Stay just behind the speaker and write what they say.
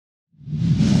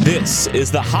This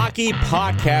is the Hockey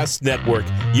Podcast Network,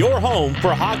 your home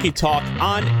for hockey talk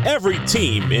on every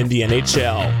team in the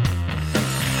NHL.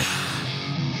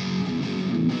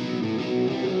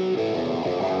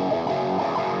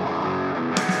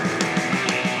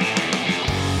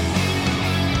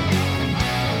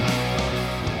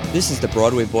 This is the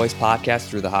Broadway Boys podcast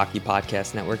through the Hockey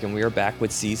Podcast Network, and we are back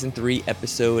with Season 3,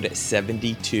 Episode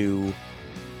 72.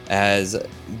 As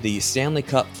the Stanley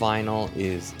Cup Final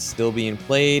is still being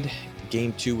played.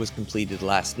 Game 2 was completed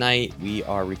last night. We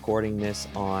are recording this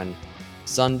on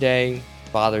Sunday,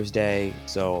 Father's Day.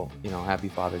 So, happy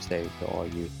Father's Day to all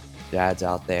you dads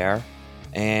out there.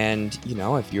 And,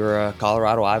 if you're a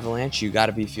Colorado Avalanche, you got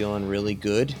to be feeling really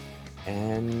good.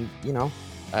 And,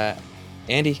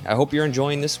 Andy, I hope you're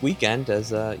enjoying this weekend as,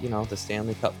 the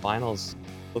Stanley Cup Finals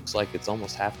looks like it's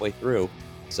almost halfway through.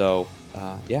 So,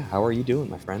 how are you doing,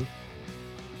 my friend?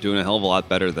 Doing a hell of a lot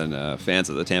better than fans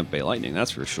of the Tampa Bay Lightning,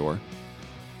 that's for sure.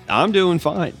 I'm doing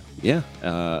fine. Yeah.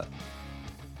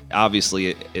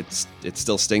 Obviously, it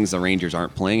still stings the Rangers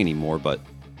aren't playing anymore, but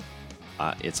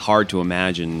it's hard to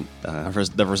imagine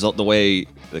the way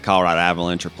the Colorado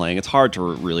Avalanche are playing. It's hard to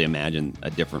really imagine a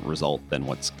different result than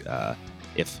what's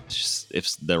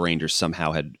if the Rangers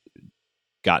somehow had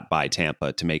got by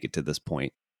Tampa to make it to this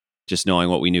point. Just knowing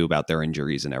what we knew about their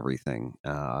injuries and everything.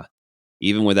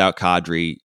 Even without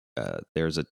Kadri,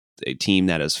 there's a team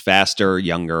that is faster,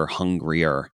 younger,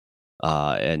 hungrier,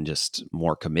 and just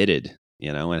more committed,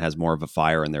 and has more of a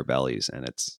fire in their bellies. And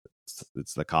it's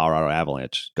the Colorado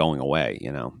Avalanche going away,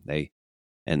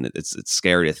 it's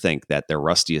scary to think that their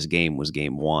rustiest game was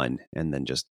Game 1, and then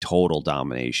just total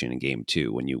domination in Game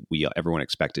 2 when everyone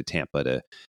expected Tampa to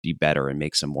be better and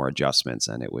make some more adjustments,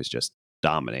 and it was just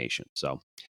domination.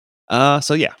 But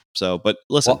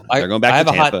listen, they're going back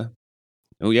to Tampa.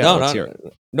 Let's hear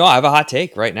it. No, I have a hot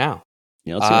take right now.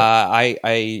 Yeah, let's hear it.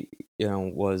 I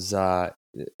was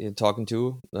talking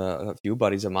to a few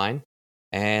buddies of mine,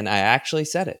 and I actually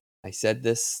said it. I said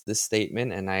this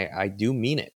statement, and I do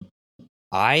mean it.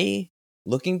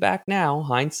 Looking back now,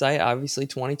 hindsight, obviously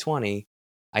 2020,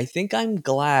 I think I'm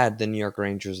glad the New York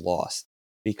Rangers lost,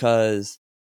 because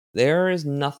there is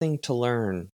nothing to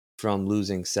learn from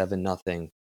losing 7-0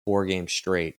 4 games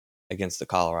straight against the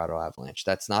Colorado Avalanche.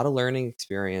 That's not a learning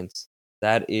experience.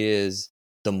 That is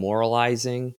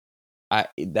demoralizing.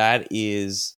 That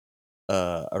is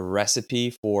a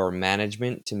recipe for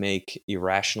management to make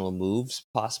irrational moves,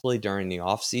 possibly during the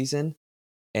offseason.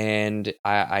 And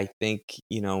I think,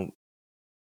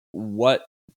 what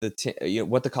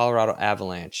the Colorado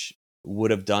Avalanche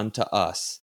would have done to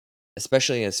us,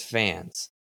 especially as fans,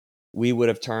 we would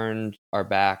have turned our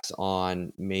backs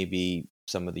on maybe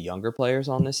some of the younger players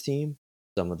on this team,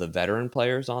 some of the veteran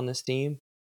players on this team.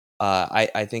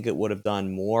 I think it would have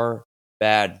done more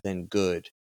bad than good.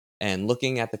 And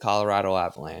looking at the Colorado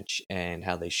Avalanche and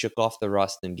how they shook off the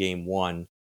rust in Game 1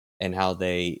 and how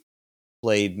they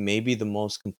played maybe the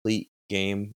most complete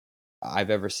game I've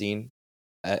ever seen,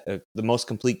 the most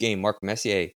complete game Mark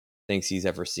Messier thinks he's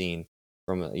ever seen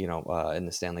from, in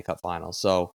the Stanley Cup Finals.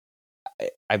 So,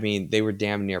 I mean, they were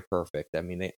damn near perfect. I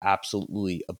mean, they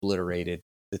absolutely obliterated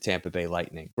the Tampa Bay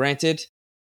Lightning. Granted,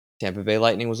 Tampa Bay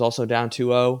Lightning was also down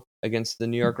 2-0 against the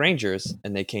New York Rangers,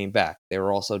 and they came back. They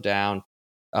were also down.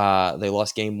 They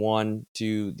lost Game 1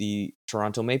 to the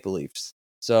Toronto Maple Leafs.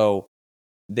 So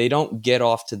they don't get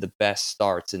off to the best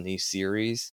starts in these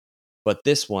series, but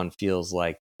this one feels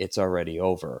like it's already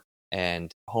over.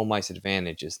 And home ice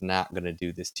advantage is not going to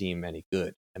do this team any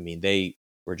good. I mean, they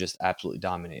were just absolutely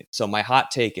dominated. So my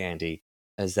hot take, Andy,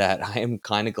 is that I am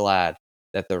kind of glad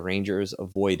that the Rangers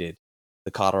avoided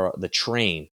the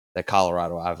train that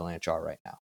Colorado Avalanche are right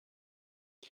now.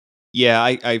 Yeah,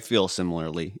 I feel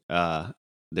similarly.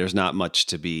 There's not much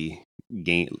to be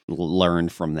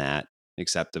learned from that,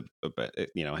 except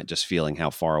just feeling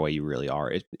how far away you really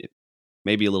are.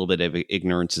 Maybe a little bit of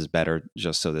ignorance is better,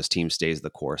 just so this team stays the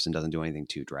course and doesn't do anything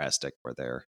too drastic where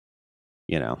they're,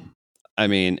 I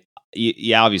mean,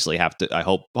 you obviously have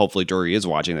to. Hopefully Drury is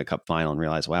watching the Cup Final and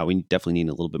realize, wow, we definitely need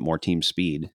a little bit more team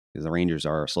speed, because the Rangers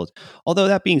are slow. Although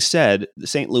that being said,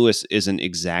 St. Louis isn't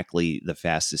exactly the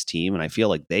fastest team, and I feel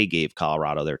like they gave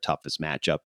Colorado their toughest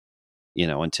matchup,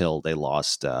 until they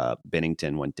lost.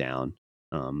 Binnington went down,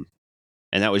 and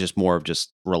that was just more of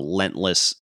just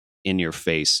relentless, in your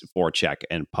face forecheck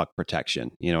and puck protection.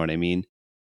 You know what I mean?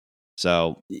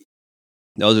 So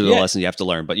those are the lessons you have to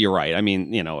learn. But you're right. I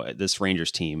mean, this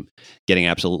Rangers team getting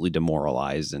absolutely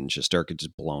demoralized and Shesterkin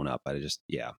just blown up. Maybe,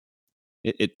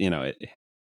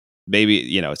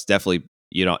 it's definitely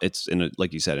you know, it's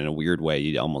like you said, in a weird way,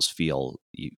 you almost feel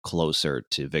closer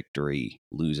to victory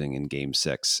losing in Game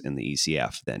 6 in the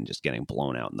ECF than just getting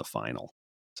blown out in the final.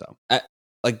 So,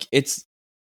 like it's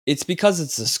because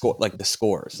it's the score, like the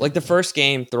scores, like the first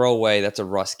game throwaway. That's a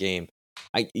Russ game.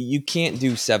 You can't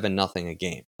do 7-0 a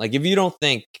game. Like if you don't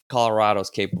think Colorado's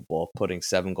capable of putting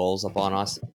 7 goals up on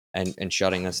us and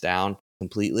shutting us down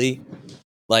completely,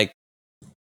 like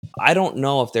I don't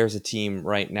know if there's a team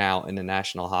right now in the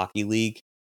National Hockey League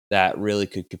that really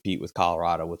could compete with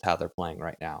Colorado with how they're playing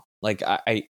right now. Like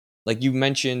I like you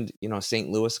mentioned, you know, St.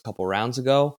 Louis a couple rounds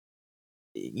ago.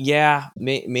 Yeah,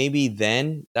 maybe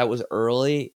then that was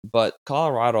early, but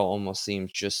Colorado almost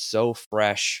seems just so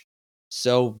fresh,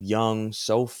 so young,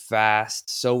 so fast,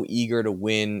 so eager to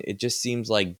win. It just seems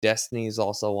like destiny is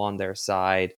also on their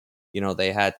side. You know,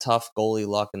 they had tough goalie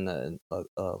luck in the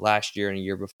last year and a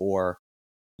year before.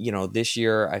 You know, this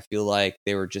year I feel like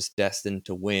they were just destined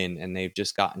to win, and they've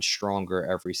just gotten stronger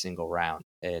every single round.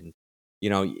 And you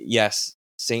know, yes,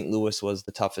 St. Louis was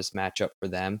the toughest matchup for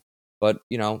them, but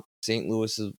you know, St.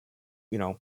 Louis is, you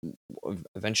know,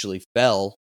 eventually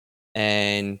fell,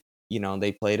 and you know,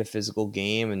 they played a physical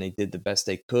game and they did the best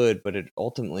they could, but it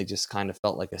ultimately just kind of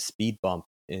felt like a speed bump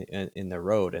in their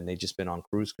road, and they've just been on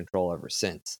cruise control ever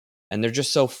since. And they're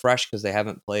just so fresh because they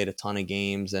haven't played a ton of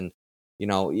games. And you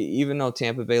know, even though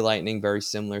Tampa Bay Lightning, very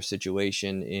similar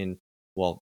situation in,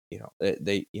 well, you know,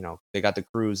 they got the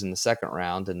Cruise in the second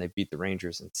round and they beat the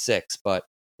Rangers in 6, but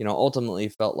you know, ultimately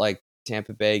felt like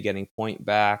Tampa Bay getting point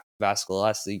back,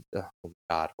 Vasilevsky, oh my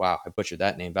God, wow, I butchered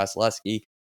that name, Vasilevsky,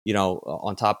 you know,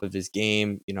 on top of his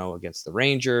game, you know, against the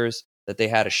Rangers, that they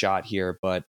had a shot here.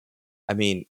 But I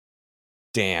mean,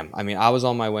 damn, I mean, I was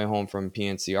on my way home from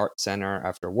PNC Art Center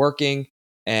after working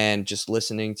and just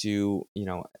listening to, you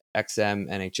know, XM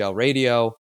NHL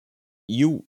radio.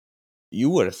 You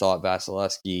would have thought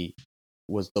Vasilevsky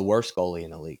was the worst goalie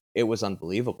in the league. It was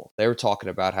unbelievable. They were talking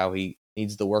about how he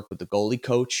needs to work with the goalie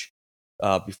coach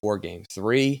before Game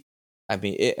 3. I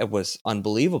mean, it was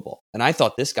unbelievable. And I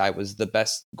thought this guy was the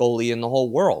best goalie in the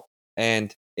whole world.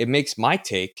 And it makes my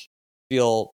take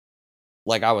feel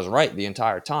like I was right the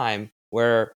entire time,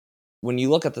 where when you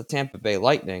look at the Tampa Bay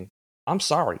Lightning, I'm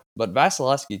sorry, but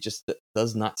Vasilevsky just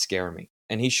does not scare me.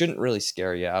 And he shouldn't really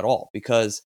scare you at all,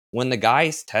 because when the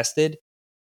guy's tested,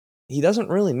 he doesn't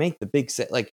really make the big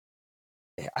set. Like,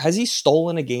 has he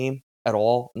stolen a game at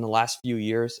all in the last few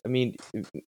years? I mean,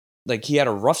 like, he had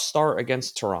a rough start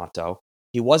against Toronto.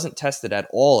 He wasn't tested at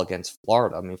all against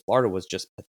Florida. I mean, Florida was just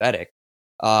pathetic.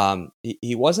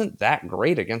 He wasn't that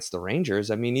great against the Rangers.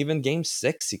 I mean, even Game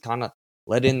 6, he kind of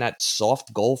let in that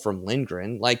soft goal from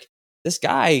Lindgren. Like, this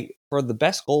guy, for the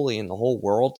best goalie in the whole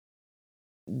world,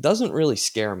 doesn't really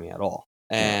scare me at all.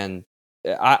 And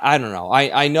I don't know.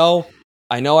 I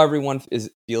know everyone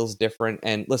feels different.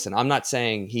 And listen, I'm not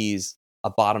saying he's a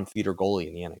bottom feeder goalie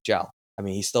in the NHL. I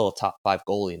mean, he's still a top 5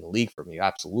 goalie in the league for me.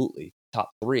 Absolutely.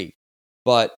 Top 3.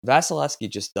 But Vasilevsky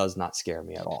just does not scare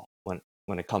me at all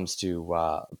when it comes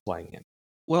to playing him.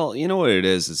 Well, you know what it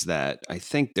is that I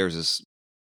think there's this,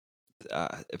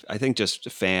 I think just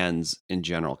fans in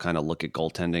general kind of look at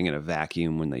goaltending in a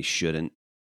vacuum when they shouldn't.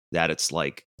 That it's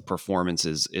like performance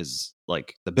is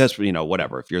like the best, you know,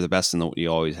 whatever. If you're the best you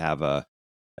always have a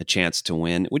chance to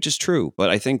win, which is true. But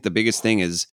I think the biggest thing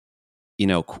is, you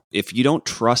know, if you don't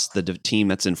trust the team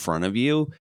that's in front of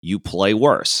you, you play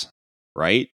worse,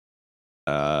 right?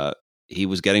 He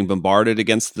was getting bombarded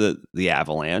against the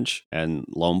Avalanche, and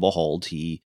lo and behold,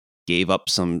 he gave up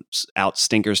some out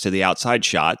stinkers to the outside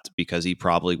shot because he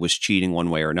probably was cheating one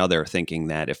way or another, thinking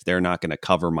that if they're not going to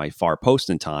cover my far post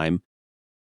in time.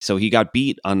 So he got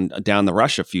beat on down the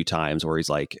rush a few times where he's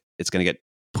like, it's going to get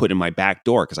put in my back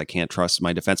door because I can't trust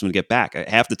my defenseman to get back.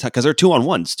 Half the time, because they're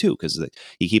 2-on-1s too, because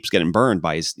he keeps getting burned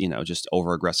by his, you know, just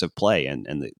over aggressive play, and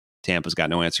the Tampa's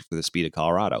got no answer for the speed of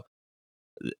Colorado.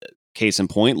 Case in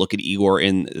point, look at Igor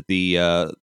in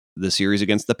the series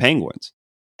against the Penguins.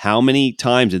 How many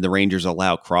times did the Rangers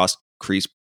allow cross crease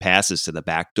passes to the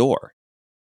back door?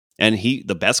 And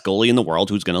the best goalie in the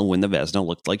world who's going to win the Vezina,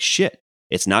 looked like shit.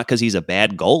 It's not because he's a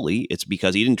bad goalie. It's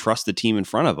because he didn't trust the team in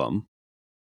front of him.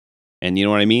 And you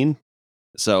know what I mean?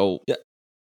 So,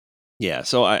 yeah.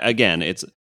 So I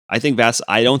think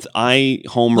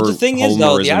Homer. But the thing is,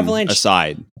 though, the Avalanche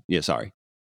aside. Yeah, sorry.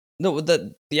 No,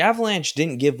 the Avalanche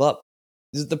didn't give up.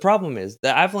 The problem is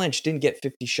the Avalanche didn't get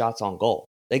 50 shots on goal.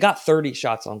 They got 30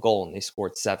 shots on goal and they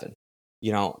scored 7.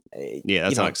 You know. Yeah,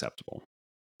 that's unacceptable.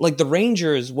 Like the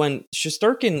Rangers, when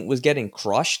Shesterkin was getting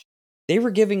crushed, they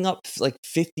were giving up like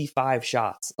 55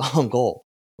 shots on goal.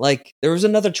 Like there was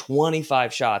another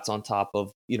 25 shots on top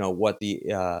of, you know, what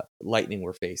the Lightning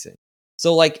were facing.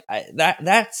 So like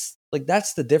that's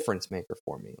the difference maker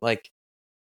for me. Like,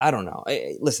 I don't know.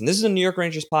 Listen, this is a New York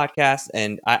Rangers podcast,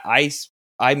 and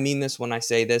I mean this when I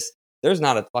say this. There's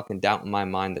not a fucking doubt in my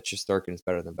mind that Shesterkin is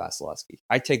better than Vasilevsky.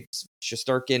 I take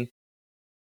Shesterkin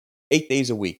 8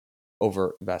 days a week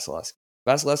over Vasilevsky.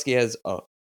 Vasilevsky has a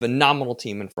phenomenal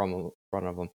team in front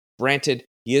of him. Granted,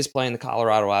 he is playing the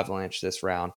Colorado Avalanche this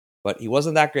round, but he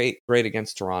wasn't that great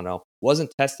against Toronto.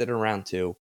 Wasn't tested in round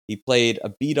 2. He played a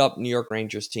beat-up New York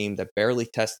Rangers team that barely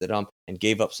tested him and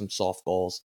gave up some soft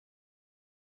goals.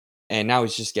 And now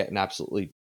he's just getting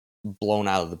absolutely blown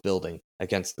out of the building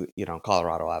against the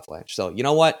Colorado Avalanche. So you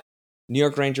know what, New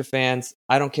York Ranger fans,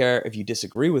 I don't care if you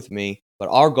disagree with me, but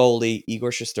our goalie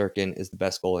Igor Shesterkin is the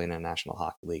best goalie in the National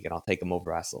Hockey League, and I'll take him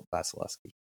over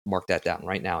Vasilevsky. Mark that down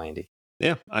right now, Andy.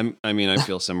 Yeah, I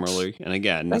feel similarly. And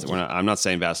again, I'm not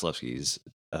saying Vasilevsky's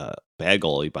a bad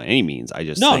goalie by any means. I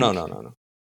just no.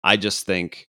 I just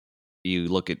think you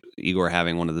look at Igor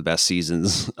having one of the best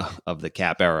seasons of the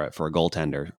cap era for a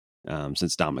goaltender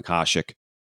since Don Mikashik,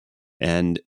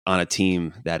 and on a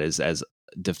team that is as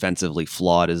defensively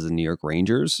flawed as the New York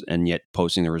Rangers, and yet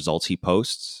posting the results he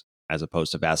posts, as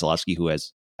opposed to Vasilevsky, who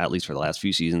has, at least for the last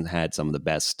few seasons, had some of the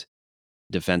best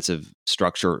defensive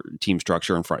team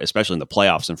structure in front, especially in the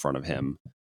playoffs, in front of him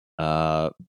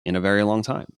in a very long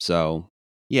time. So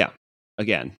yeah,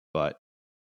 again, but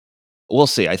we'll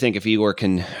see. I think if Igor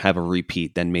can have a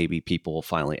repeat, then maybe people will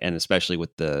finally, and especially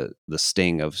with the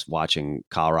sting of watching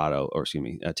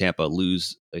Tampa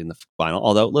lose in the final.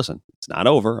 Although, listen, it's not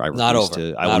over. I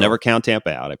will never count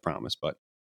Tampa out, I promise. But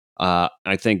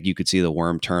I think you could see the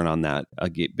worm turn on that a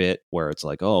bit, where it's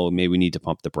like, oh, maybe we need to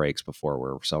pump the brakes before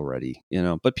we're so ready,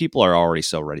 But people are already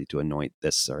so ready to anoint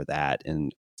this or that,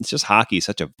 and it's just hockey is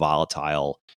such a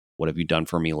volatile. What have you done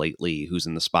for me lately? Who's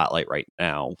in the spotlight right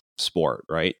now? Sport,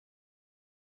 right?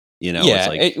 It's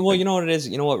like, you know what it is?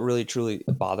 You know what really truly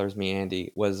bothers me,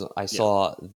 Andy, was I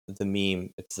saw the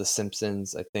meme. It's The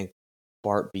Simpsons. I think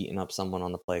Bart beating up someone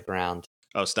on the playground.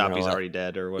 Oh, stop! He's already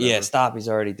dead, or whatever. Yeah, stop! He's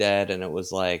already dead, and it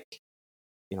was like,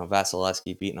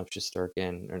 Vasilevsky beating up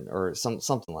Shesterkin, or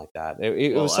something like that.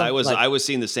 I was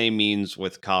seeing the same memes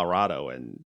with Colorado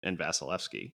and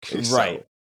Vasilevsky. Right.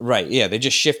 Right. Yeah, they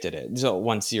just shifted it. So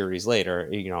one series later,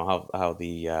 how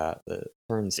the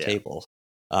turns tables.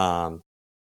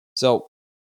 So,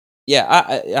 yeah,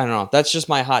 I don't know. That's just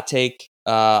my hot take.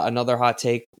 Another hot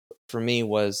take for me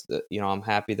was that, I'm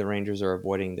happy the Rangers are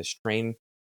avoiding this train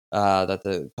that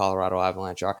the Colorado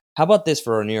Avalanche are. How about this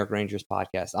for a New York Rangers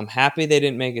podcast? I'm happy they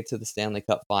didn't make it to the Stanley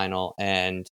Cup final.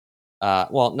 And,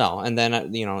 no. And then,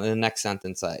 in the next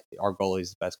sentence, our goalie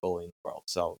is the best goalie in the world.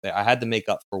 So I had to make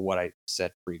up for what I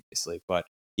said previously. But,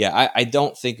 yeah, I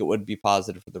don't think it would be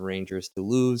positive for the Rangers to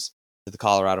lose to the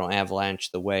Colorado Avalanche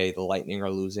the way the Lightning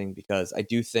are losing, because I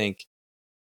do think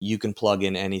you can plug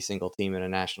in any single team in a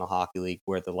National Hockey League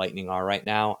where the Lightning are right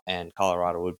now, and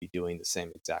Colorado would be doing the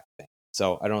same exact thing.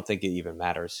 So I don't think it even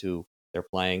matters who they're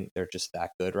playing. They're just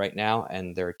that good right now,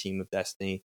 and they're a team of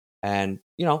destiny. And,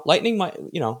 Lightning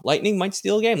might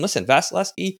steal a game. Listen,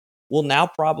 Vasilevsky will now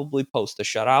probably post a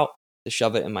shutout to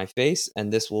shove it in my face,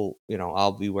 and this will,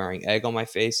 I'll be wearing egg on my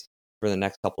face for the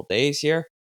next couple days here.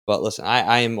 But listen,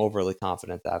 I am overly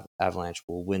confident that Avalanche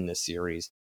will win this series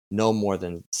no more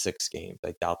than 6 games.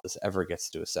 I doubt this ever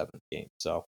gets to a 7th game.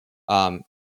 So,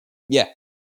 yeah.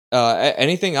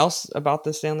 Anything else about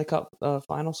the Stanley Cup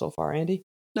final so far, Andy?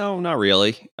 No, not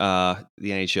really. The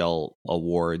NHL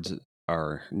awards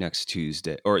are next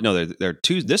Tuesday, or no, they're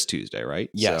this Tuesday, right?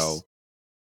 Yes.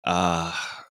 So,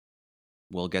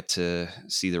 we'll get to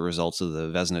see the results of the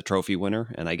Vezina Trophy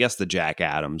winner, and I guess the Jack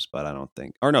Adams, but I don't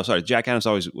think. Or no, sorry, Jack Adams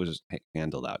always was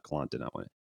handled out. Gallant did not win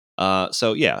it.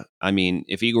 So yeah, I mean,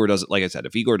 if Igor doesn't, like I said,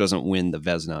 if Igor doesn't win the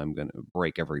Vezina, I'm going to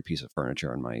break every piece of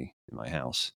furniture in my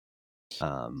house.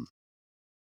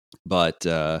 But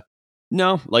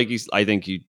no, I think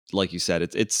you said,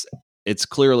 it's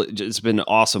clearly, it's been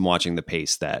awesome watching the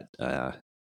pace that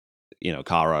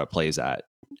Colorado plays at,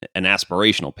 an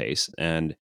aspirational pace,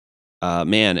 and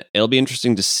man, it'll be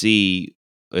interesting to see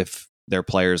if their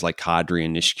players like Kadri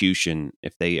and Nichushkin,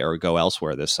 if they go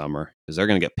elsewhere this summer, because they're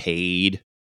going to get paid,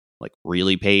 like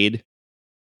really paid.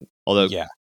 Although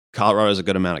Colorado has a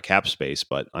good amount of cap space,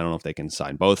 but I don't know if they can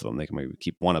sign both of them. They can maybe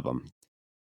keep one of them.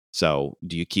 So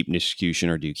do you keep Nichushkin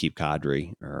or do you keep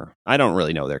Kadri? Or I don't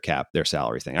really know their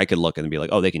salary thing. I could look and be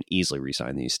like, oh, they can easily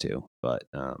re-sign these two, but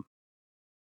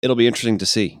it'll be interesting to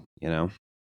see,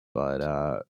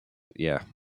 But yeah.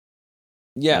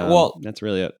 Yeah, well, that's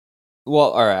really it. Well,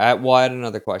 all right. I had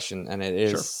another question, and it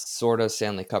is sort of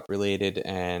Stanley Cup related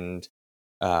and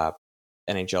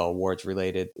NHL awards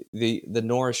related. The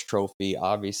Norris Trophy,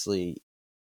 obviously,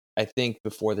 I think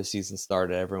before the season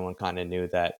started, everyone kind of knew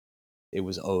that it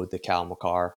was owed to Cal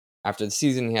McCarr. After the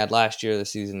season he had last year, the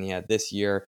season he had this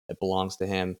year, it belongs to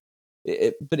him.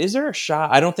 But is there a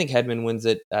shot? I don't think Hedman wins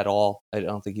it at all. I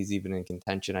don't think he's even in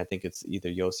contention. I think it's either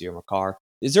Yossi or McCarr.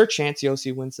 Is there a chance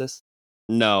Yossi wins this?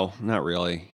 No, not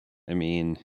really. I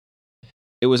mean,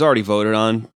 it was already voted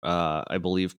on, I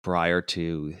believe, prior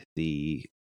to the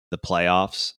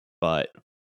playoffs, but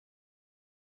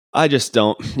I just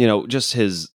don't, just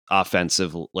his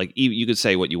offensive, like you could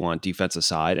say what you want defensive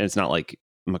side, and it's not like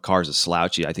McCarr's a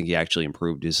slouchy. I think he actually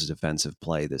improved his defensive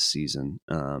play this season.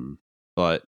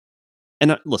 But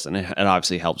listen, it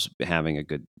obviously helps having a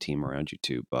good team around you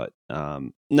too. But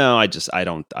no, I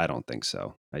don't think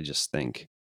so. I just think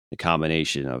the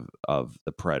combination of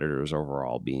the Predators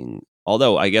overall being,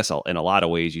 although I guess in a lot of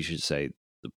ways you should say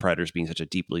the Predators being such a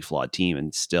deeply flawed team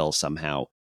and still somehow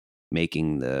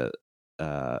making the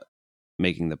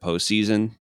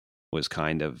postseason was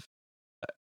kind of,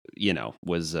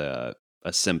 was a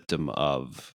symptom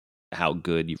of how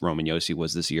good Roman Josi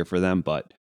was this year for them.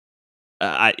 But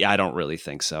I don't really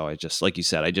think so. I just, like you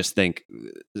said, I just think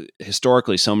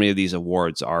historically so many of these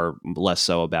awards are less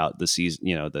so about the season,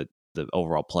 the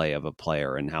overall play of a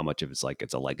player and how much of it's like,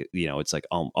 it's like,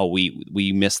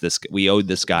 we missed this. We owed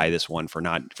this guy this one for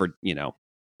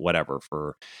whatever,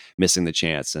 for missing the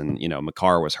chance. And,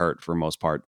 McCarr was hurt for most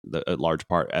part, a large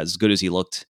part. As good as he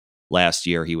looked last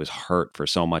year, he was hurt for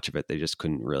so much of it. They just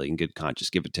couldn't really in good conscience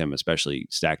give it to him, especially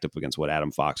stacked up against what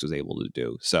Adam Fox was able to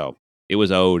do. So it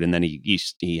was owed. And then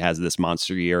he has this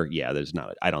monster year. Yeah,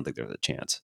 I don't think there's a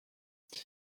chance.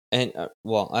 And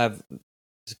I have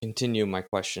to continue my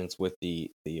questions with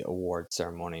the award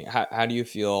ceremony. How do you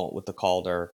feel with the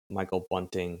Calder, Michael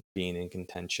Bunting being in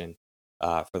contention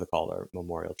for the Calder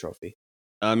Memorial Trophy?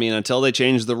 I mean, until they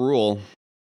change the rule,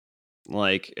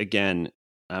 like, again,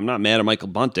 I'm not mad at Michael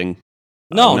Bunting.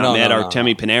 I'm not mad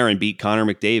Artemi Panarin beat Connor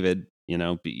McDavid.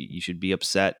 You should be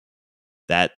upset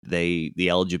that the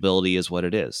eligibility is what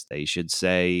it is. They should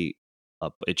say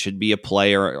it should be a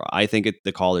player. I think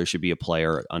the Calder should be a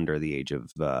player under the age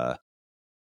of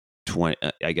 20.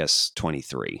 I guess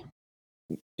 23.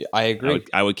 I agree.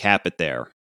 I would cap it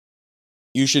there.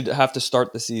 You should have to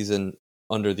start the season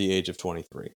under the age of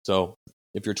 23. So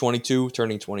if you're 22,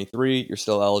 turning 23, you're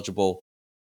still eligible.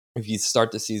 If you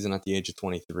start the season at the age of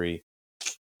 23,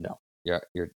 no,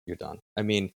 you're done. I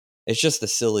mean, it's just a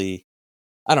silly.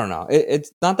 I don't know.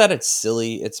 It's not that it's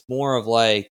silly. It's more of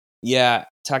like, yeah,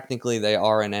 technically they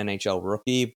are an NHL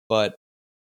rookie, but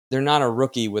they're not a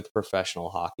rookie with professional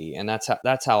hockey, and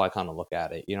that's how I kind of look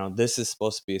at it. This is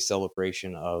supposed to be a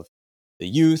celebration of the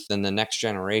youth and the next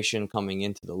generation coming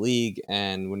into the league,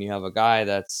 and when you have a guy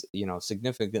that's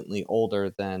significantly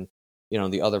older than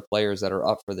the other players that are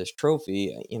up for this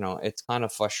trophy, it's kind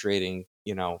of frustrating,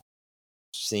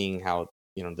 seeing how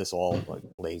this all like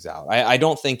lays out. I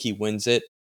don't think he wins it.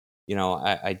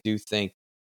 I do think.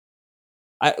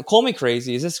 Call me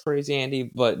crazy. Is this crazy,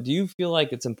 Andy? But do you feel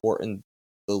like it's important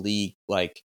the league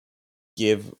like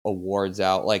give awards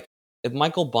out? Like if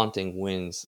Michael Bunting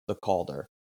wins the Calder,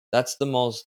 that's the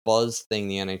most buzz thing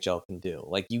the NHL can do.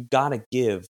 Like you gotta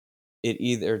give it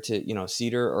either to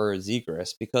Cedar or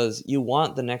Zegras, because you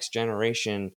want the next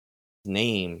generation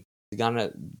name to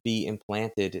gonna be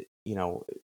implanted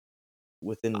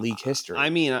within league history. I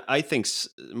mean, I think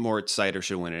Moritz Seider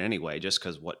should win it anyway, just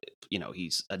because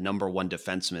he's a number one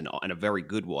defenseman and a very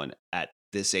good one at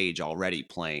this age already,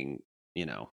 playing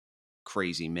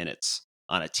crazy minutes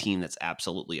on a team that's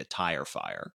absolutely a tire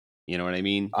fire. You know what I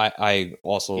mean? I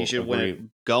also he should agree. win it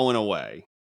going away.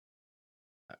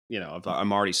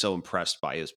 I'm already so impressed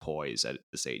by his poise at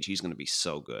this age. He's going to be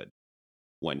so good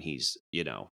when he's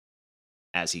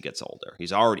as he gets older.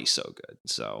 He's already so good.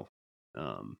 So,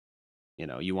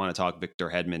 you want to talk Victor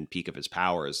Hedman peak of his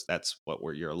powers? That's what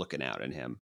you're looking at in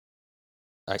him.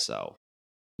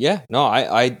 Yeah, no,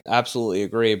 I absolutely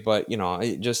agree. But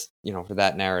it just for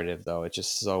that narrative though, it's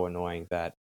just so annoying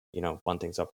that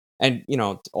Bunting's up, and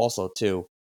also too,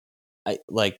 I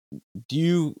like.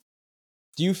 Do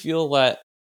you feel that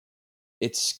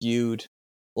it's skewed?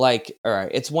 Like, all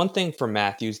right, it's one thing for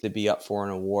Matthews to be up for an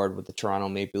award with the Toronto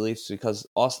Maple Leafs because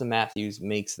Austin Matthews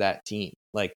makes that team.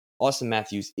 Like, Austin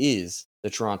Matthews is the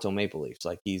Toronto Maple Leafs.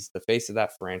 Like, he's the face of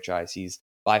that franchise. He's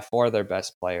by far their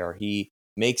best player. He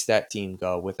makes that team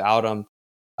go. Without him,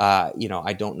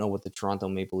 I don't know what the Toronto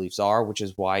Maple Leafs are, which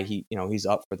is why he's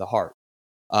up for the Hart.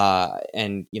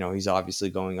 And he's obviously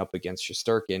going up against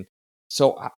Shesterkin.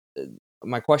 So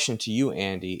my question to you,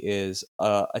 Andy, is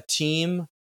a team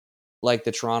like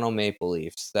the Toronto Maple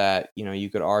Leafs that you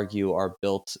could argue are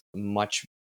built much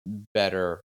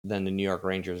better than the New York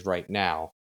Rangers right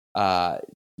now.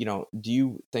 Do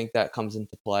you think that comes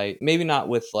into play? Maybe not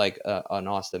with like an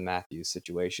Austin Matthews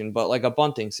situation, but like a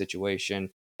Bunting situation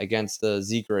against the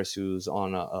Zegras, who's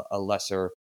on a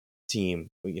lesser team,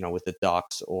 with the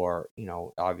Ducks, or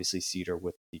obviously Cedar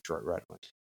with Detroit Red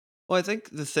Wings. Well, I think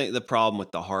the problem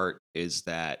with the Hart is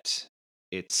that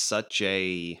it's such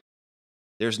a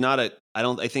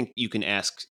I think you can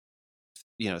ask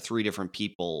 3 different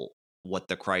people what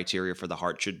the criteria for the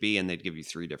Hart should be, and they'd give you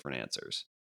 3 different answers.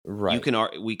 Right.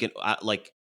 We can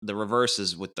like the reverse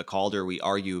is with the Calder. We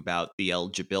argue about the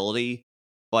eligibility,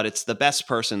 but it's the best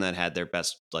person that had their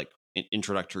best like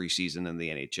introductory season in the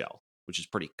NHL, which is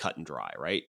pretty cut and dry,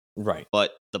 right? Right.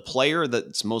 But the player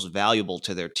that's most valuable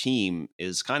to their team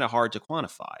is kind of hard to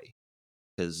quantify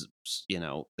because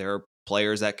there are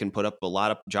players that can put up a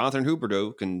lot of. Jonathan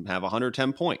Huberdeau can have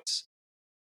 110 points,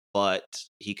 but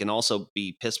he can also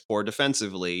be piss poor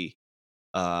defensively,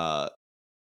 and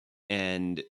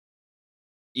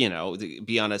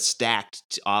be on a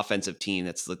stacked offensive team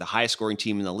that's like the highest scoring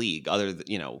team in the league, other than,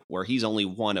 where he's only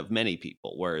one of many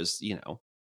people. Whereas,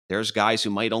 there's guys who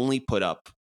might only put up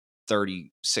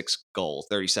 36 goals,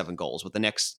 37 goals, but the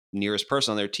next nearest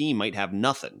person on their team might have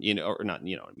nothing, or not,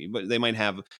 what I mean, but they might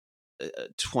have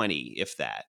 20, if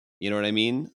that, you know what I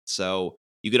mean? So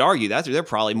you could argue that they're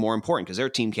probably more important because their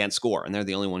team can't score and they're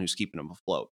the only one who's keeping them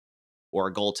afloat, or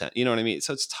a goaltender, you know what I mean?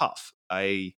 So it's tough.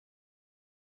 I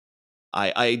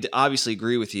obviously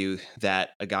agree with you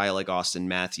that a guy like Austin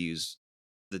Matthews,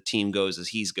 the team goes as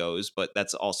he goes, but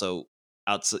that's also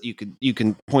outside. You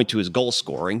can point to his goal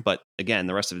scoring, but again,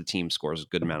 the rest of the team scores a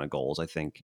good amount of goals. I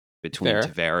think between Fair.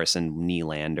 Tavares and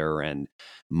Nylander and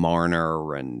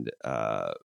Marner and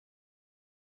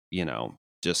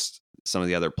just some of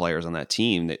the other players on that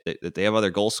team that they have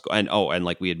other goal score and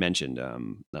like we had mentioned,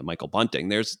 Michael Bunting.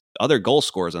 There's other goal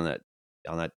scorers on that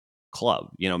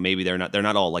club. Maybe they're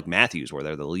not all like Matthews, where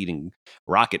they're the leading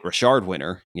Rocket Richard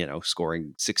winner,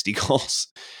 scoring 60 goals.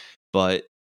 But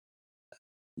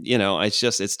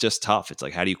it's just tough. It's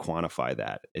like, how do you quantify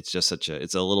that? It's just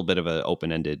it's a little bit of an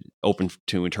open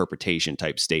to interpretation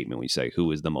type statement when you say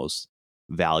who is the most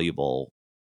valuable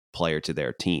player to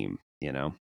their team,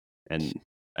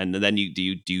 and then do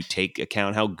you take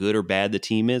account how good or bad the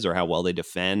team is, or how well they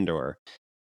defend, or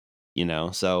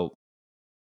so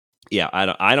yeah,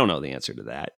 I don't know the answer to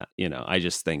that. I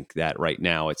just think that right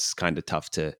now it's kind of tough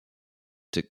to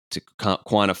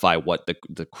quantify what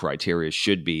the criteria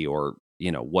should be, or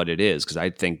what it is, because I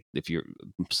think if you're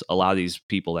a lot of these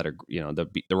people that are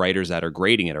the writers that are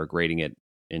grading it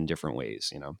in different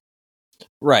ways.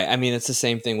 Right. I mean, it's the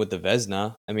same thing with the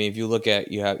Vezina. I mean, if you look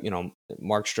at, you have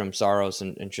Markstrom, Saros,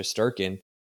 and Shesterkin.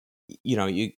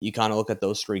 You kind of look at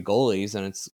those 3 goalies, and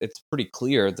it's pretty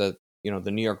clear that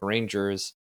the New York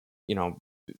Rangers,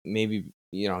 maybe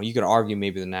you could argue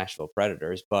maybe the Nashville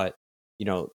Predators, but they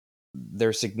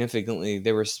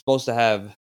were supposed to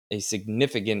have a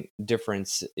significant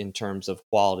difference in terms of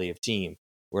quality of team,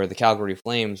 where the Calgary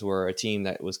Flames were a team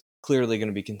that was clearly going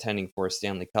to be contending for a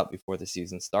Stanley Cup before the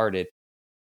season started.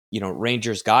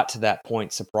 Rangers got to that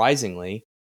point surprisingly,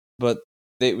 but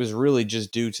it was really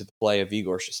just due to the play of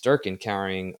Igor Shesterkin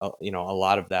carrying a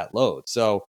lot of that load.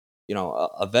 So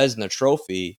a Vezina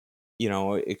trophy,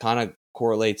 it kind of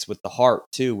correlates with the Hart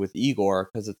too with Igor,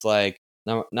 because it's like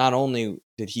not only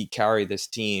did he carry this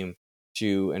team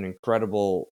to an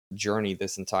incredible journey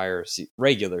this entire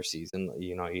regular season,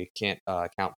 you can't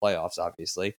count playoffs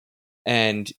obviously,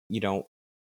 and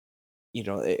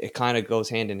it kind of goes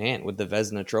hand in hand with the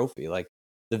Vezina trophy. Like,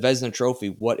 the Vezina trophy,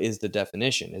 what is the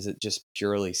definition? Is it just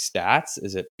purely stats?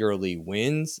 Is it purely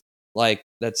wins? Like,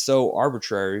 that's so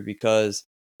arbitrary, because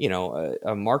a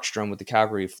Markstrom with the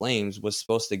Calgary Flames was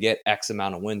supposed to get X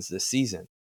amount of wins this season.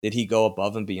 Did he go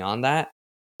above and beyond that?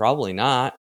 Probably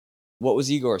not. What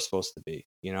was Igor supposed to be?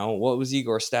 What was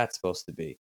Igor's stats supposed to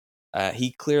be?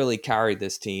 He clearly carried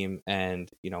this team, and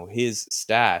his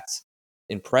stats,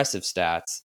 impressive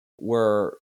stats,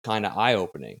 were kind of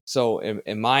eye-opening. So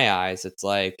in my eyes, it's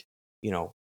like,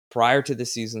 prior to the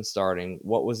season starting,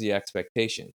 what was the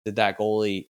expectation? Did that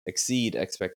goalie exceed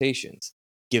expectations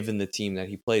given the team that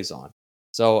he plays on?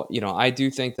 So I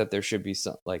do think that there should be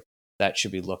some, like, that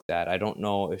should be looked at. I don't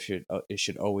know if it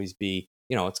should always be,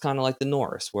 it's kind of like the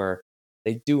Norris, where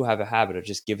they do have a habit of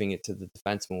just giving it to the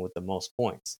defenseman with the most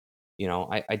points.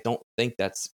 I don't think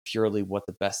that's purely what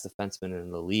the best defenseman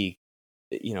in the league,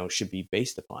 should be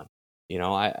based upon.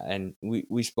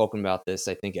 We've spoken about this,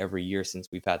 I think, every year since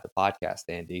we've had the podcast,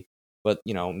 Andy. But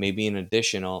maybe an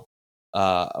additional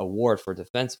award for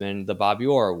defensemen, the Bobby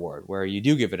Orr Award, where you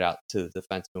do give it out to the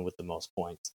defenseman with the most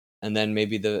points, and then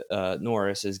maybe the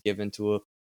Norris is given to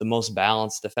the most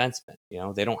balanced defenseman.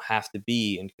 They don't have to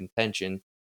be in contention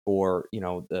for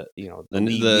the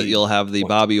league. You'll have the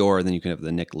Bobby Orr, and then you can have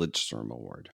the Nick Lidstrom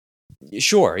Award.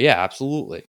 Sure, yeah,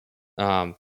 absolutely.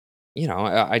 I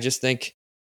just think,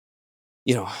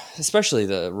 especially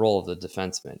the role of the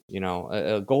defenseman.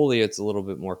 A goalie, it's a little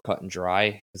bit more cut and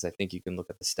dry because I think you can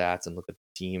look at the stats and look at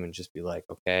the team and just be like,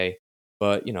 okay.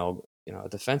 But a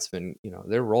defenseman,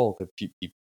 their role could be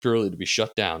purely to be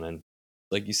shut down, and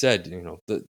like you said,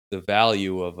 the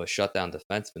value of a shutdown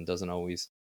defenseman doesn't always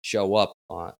show up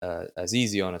on, as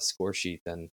easy on a score sheet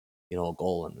than a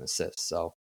goal and an assist.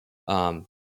 So, but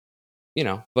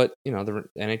the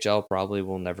NHL probably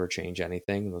will never change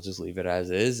anything. They'll just leave it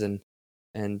as is, and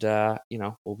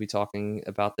we'll be talking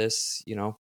about this,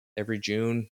 every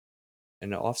June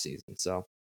in the off season. So,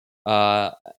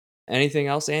 anything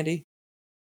else, Andy?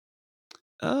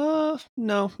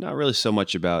 No, not really so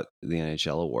much about the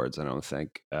NHL awards, I don't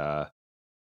think. Are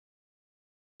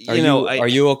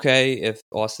you okay if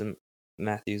Austin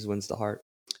Matthews wins the Hart?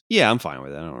 Yeah, I'm fine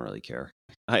with it. I don't really care.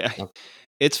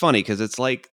 It's funny because it's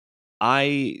like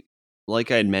I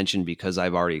had mentioned, because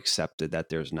I've already accepted that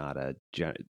there's not a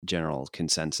general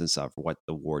consensus of what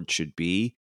the award should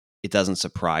be. It doesn't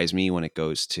surprise me when it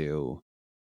goes to.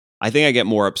 I think I get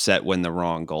more upset when the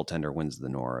wrong goaltender wins the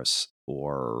Norris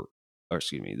or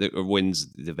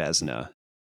wins the Vezina.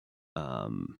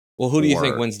 Well, who do you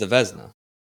think wins the Vezina?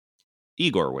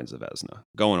 Igor wins the Vezina.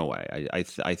 Going away. I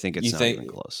think it's not even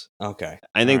close. Okay.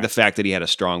 I think the fact that he had a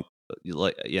strong,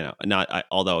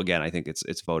 although again, I think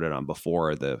it's voted on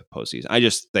before the postseason. I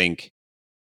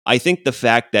think the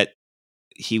fact that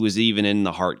he was even in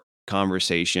the Hart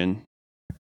conversation.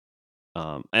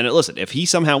 And listen, if he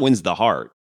somehow wins the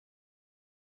Hart,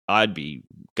 I'd be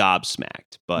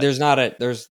gobsmacked. But there's not a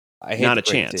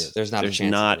chance. There's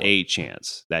not a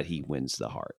chance that he wins the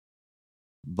Hart.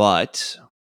 But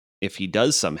if he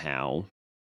does somehow,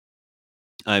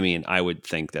 I mean, I would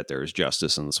think that there is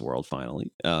justice in this world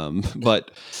finally.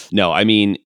 But no, I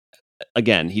mean,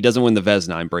 again, he doesn't win the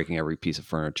Vezina. I'm breaking every piece of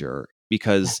furniture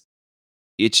because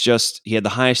it's just he had the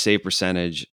highest save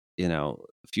percentage,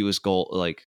 fewest goal.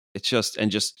 Like it's just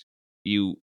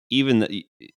even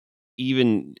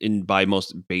in by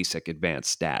most basic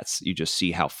advanced stats, you just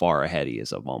see how far ahead he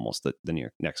is of almost the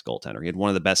next goaltender. He had one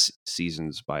of the best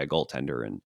seasons by a goaltender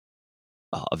in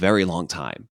a very long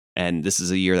time. And this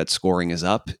is a year that scoring is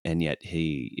up, and yet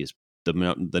he is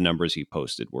the numbers he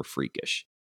posted were freakish.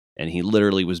 And he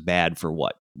literally was bad for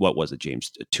what was it,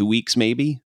 James? 2 weeks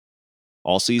maybe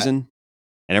all season.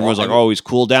 And everyone's he's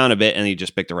cooled down a bit, and he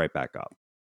just picked it right back up.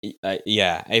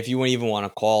 Yeah, if you even want to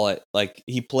call it, like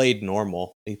he played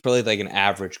normal. He played like an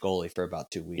average goalie for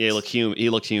about 2 weeks. Yeah, he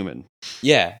looked human.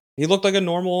 Yeah, he looked like a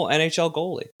normal NHL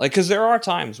goalie. Like, because there are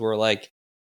times where like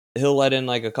he'll let in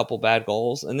like a couple bad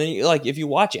goals, and then if you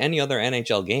watch any other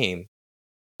NHL game,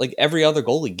 like every other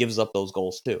goalie gives up those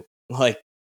goals too. Like,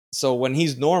 so when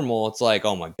he's normal, it's like,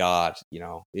 oh my god,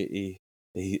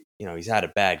 he's had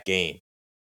a bad game.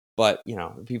 But,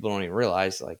 people don't even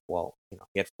realize, like, well, he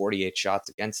had 48 shots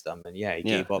against them, and he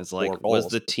gave up 4 goals. Was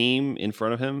the team in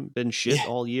front of him been shit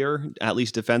all year, at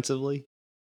least defensively?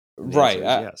 Right.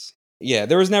 Yes. Yeah,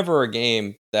 there was never a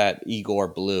game that Igor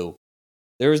blew.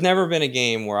 There has never been a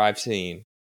game where I've seen,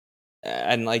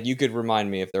 and like you could remind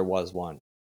me if there was one,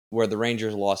 where the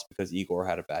Rangers lost because Igor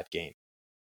had a bad game.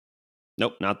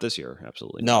 Nope, not this year.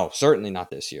 Absolutely. No, certainly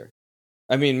not this year.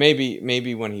 I mean,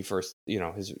 maybe when he first,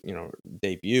 his,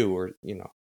 debut or,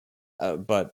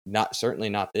 but certainly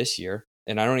not this year.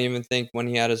 And I don't even think when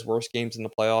he had his worst games in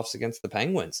the playoffs against the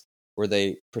Penguins were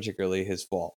they particularly his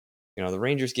fault. The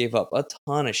Rangers gave up a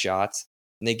ton of shots,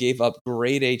 and they gave up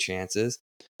grade A chances.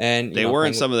 And they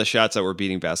weren't some of the shots that were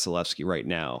beating Vasilevsky right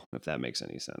now, if that makes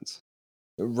any sense.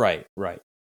 Right.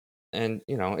 And,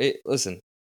 listen,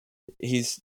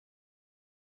 he's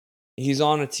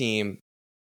on a team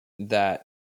that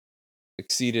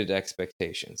exceeded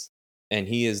expectations, and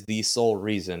he is the sole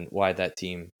reason why that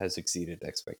team has exceeded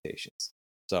expectations.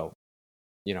 So,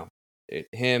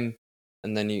 him,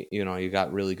 and then you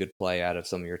got really good play out of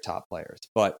some of your top players,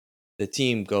 but the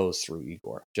team goes through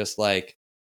Igor, just like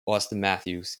Austin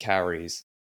Matthews carries,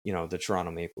 the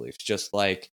Toronto Maple Leafs, just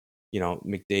like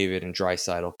McDavid and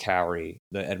Draisaitl carry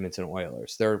the Edmonton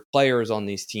Oilers. There are players on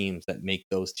these teams that make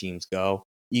those teams go.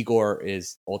 Igor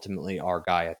is ultimately our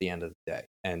guy at the end of the day,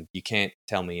 and you can't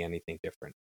tell me anything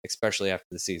different, especially after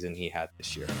the season he had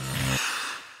this year.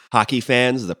 Hockey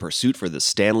fans, the pursuit for the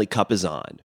Stanley Cup is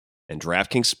on, and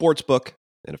DraftKings Sportsbook,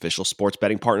 an official sports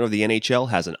betting partner of the NHL,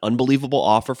 has an unbelievable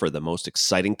offer for the most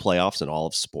exciting playoffs in all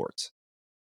of sports.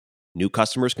 New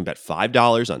customers can bet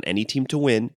 $5 on any team to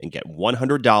win and get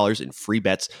 $100 in free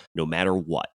bets no matter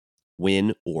what,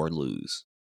 win or lose.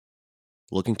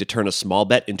 Looking to turn a small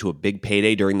bet into a big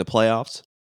payday during the playoffs?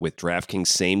 With DraftKings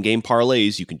same-game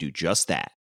parlays, you can do just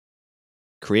that.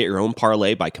 Create your own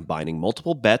parlay by combining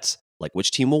multiple bets, like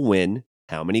which team will win,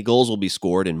 how many goals will be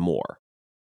scored, and more.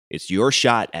 It's your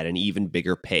shot at an even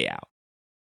bigger payout.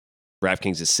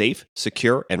 DraftKings is safe,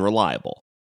 secure, and reliable.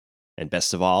 And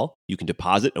best of all, you can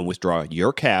deposit and withdraw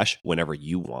your cash whenever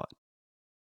you want.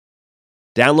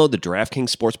 Download the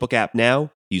DraftKings Sportsbook app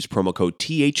now, use promo code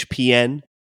THPN,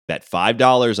 bet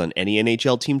 $5 on any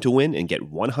NHL team to win, and get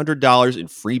 $100 in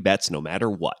free bets no matter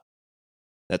what.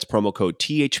 That's promo code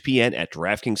THPN at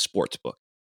DraftKings Sportsbook,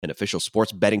 an official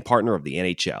sports betting partner of the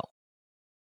NHL.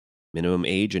 Minimum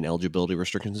age and eligibility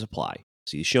restrictions apply.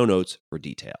 See show notes for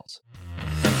details.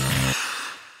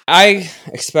 I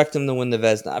expect him to win the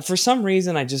Vezina. For some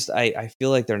reason, I feel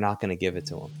like they're not going to give it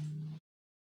to him.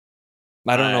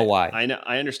 I don't know why.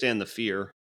 I understand the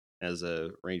fear as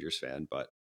a Rangers fan, but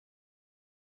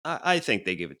I think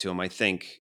they give it to him. I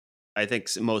think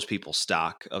most people's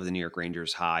stock of the New York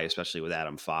Rangers high, especially with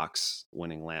Adam Fox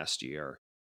winning last year.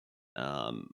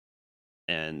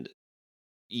 And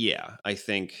yeah, I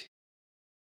think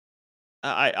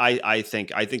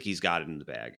he's got it in the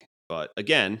bag. But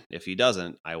again, if he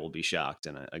doesn't, I will be shocked.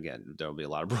 And again, there'll be a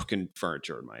lot of broken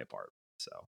furniture in my apartment.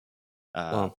 So,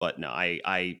 but no,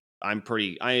 I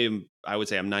would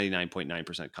say I'm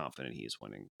 99.9% confident he's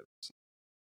winning.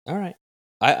 All right.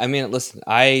 I mean, listen,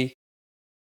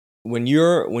 when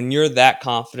you're that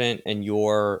confident and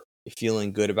you're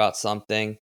feeling good about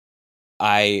something,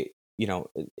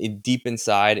 deep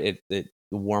inside, it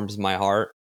warms my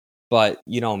heart. But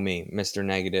you know me, Mr.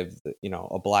 Negative,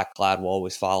 a black cloud will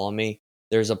always follow me.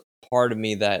 There's a part of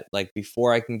me that, like,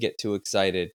 before I can get too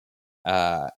excited,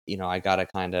 I gotta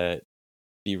kind of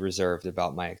be reserved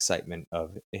about my excitement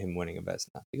of him winning a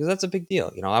Vezina, because that's a big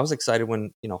deal. I was excited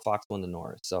when Fox won the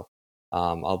Norris, so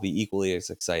I'll be equally as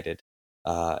excited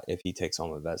if he takes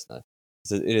home a Vezina.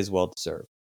 It is well deserved.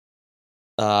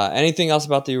 Anything else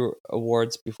about the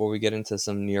awards before we get into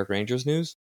some New York Rangers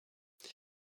news?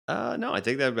 No, I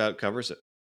think that about covers it.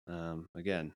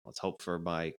 Again, let's hope for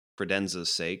my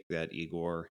credenza's sake that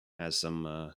Igor has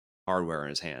some hardware in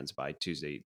his hands by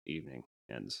Tuesday evening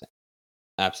ends.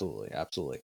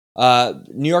 Absolutely.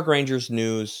 New York Rangers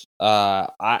news.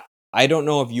 I don't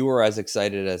know if you were as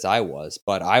excited as I was,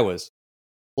 but I was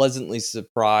pleasantly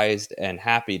surprised and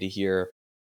happy to hear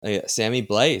Sammy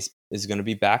Blais is going to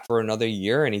be back for another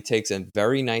year, and he takes a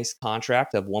very nice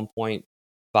contract of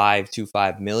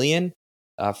 $1.525 million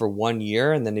for 1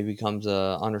 year, and then he becomes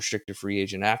a unrestricted free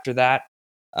agent after that.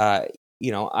 I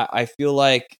feel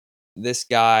like this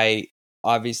guy,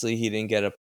 obviously he didn't get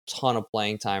a ton of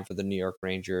playing time for the New York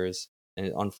Rangers,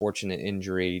 an unfortunate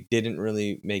injury, didn't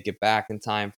really make it back in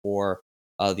time for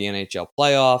the NHL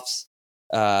playoffs.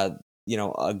 A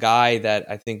guy that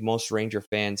I think most Ranger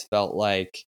fans felt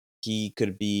like he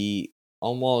could be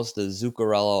almost a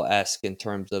Zuccarello-esque in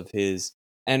terms of his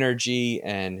energy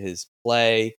and his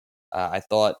play. I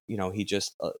thought, he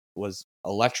just was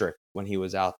electric when he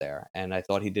was out there, and I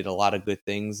thought he did a lot of good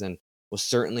things and was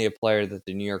certainly a player that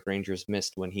the New York Rangers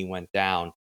missed when he went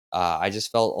down. I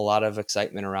just felt a lot of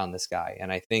excitement around this guy,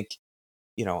 and I think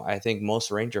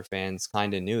most Ranger fans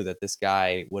kind of knew that this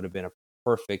guy would have been a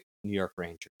perfect New York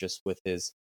Ranger, just with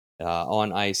his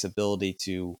on ice ability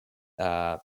to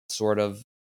sort of,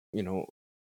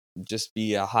 just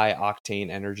be a high octane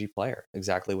energy player,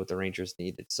 exactly what the Rangers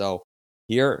needed. So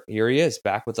here he is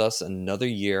back with us another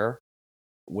year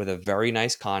with a very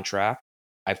nice contract.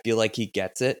 I feel like he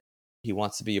gets it. He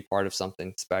wants to be a part of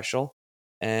something special.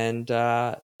 And,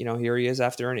 here he is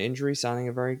after an injury signing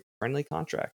a very friendly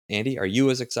contract. Andy, are you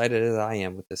as excited as I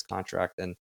am with this contract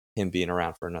and him being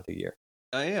around for another year?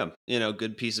 I am.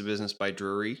 Good piece of business by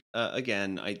Drury.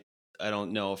 Again, I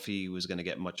don't know if he was going to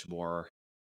get much more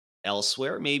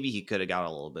elsewhere. Maybe he could have got a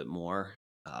little bit more.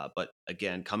 But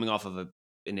again, coming off of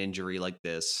an injury like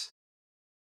this,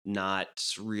 not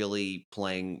really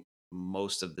playing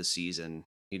most of the season,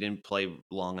 he didn't play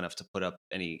long enough to put up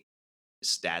any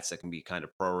stats that can be kind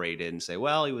of prorated and say,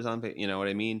 well, he was on, you know what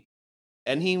I mean?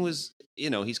 And he was,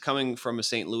 he's coming from a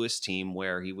St. Louis team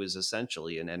where he was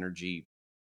essentially an energy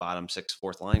bottom six,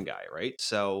 fourth line guy, right?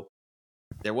 So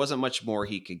there wasn't much more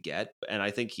he could get. And I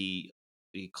think he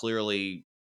clearly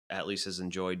at least has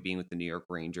enjoyed being with the New York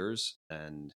Rangers.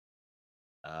 And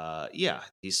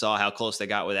he saw how close they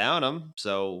got without him.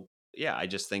 So yeah, I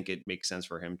just think it makes sense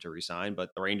for him to resign. But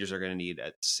the Rangers are going to need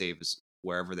to save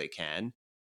wherever they can.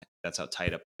 That's how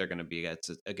tight up they're going to be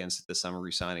against the summer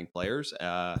resigning players.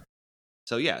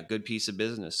 So yeah, good piece of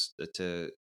business to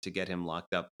get him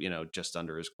locked up, just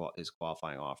under his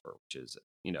qualifying offer, which is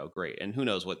great. And who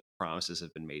knows what promises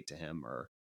have been made to him, or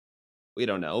we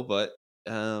don't know. But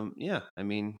yeah, I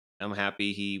mean, I'm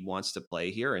happy he wants to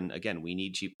play here. And again, we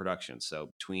need cheap production.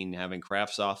 So between having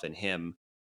Kraftsov and him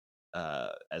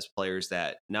as players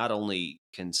that not only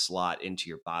can slot into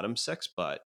your bottom six,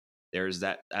 but there's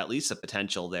that at least a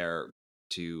potential there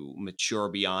to mature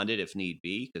beyond it if need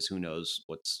be, because who knows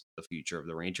what's the future of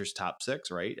the Rangers top six,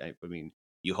 right? I mean,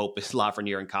 you hope it's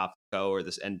Lafreniere and Kopko or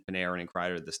this and Panarin and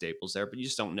Kreider are the staples there, but you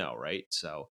just don't know, right?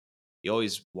 So you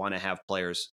always want to have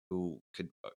players who could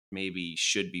maybe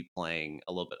should be playing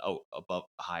a little bit above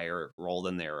a higher role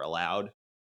than they're allowed.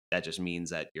 That just means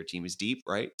that your team is deep,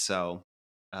 right? So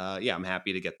yeah, I'm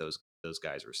happy to get those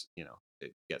guys, to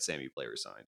get Sammy Blais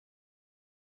signed.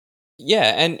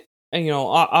 Yeah, and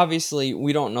obviously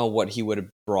we don't know what he would have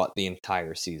brought the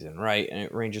entire season, right?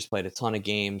 And Rangers played a ton of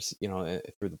games,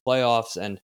 through the playoffs,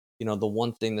 and the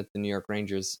one thing that the New York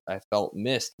Rangers I felt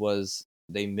missed was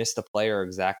they missed a player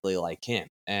exactly like him,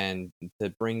 and to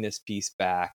bring this piece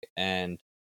back, and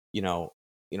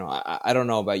I don't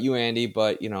know about you, Andy,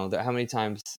 but how many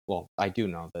times? Well, I do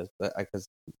know this because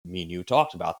me and you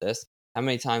talked about this. How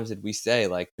many times did we say,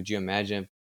 like, could you imagine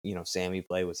if Sammy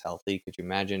Blais was healthy? Could you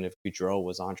imagine if Gaudreau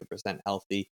was 100%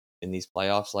 healthy in these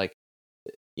playoffs? Like,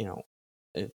 you know,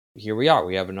 here we are.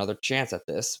 We have another chance at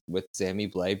this with Sammy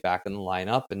Blais back in the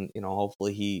lineup, and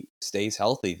hopefully he stays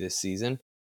healthy this season.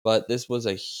 But this was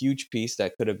a huge piece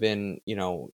that could have been,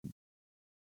 a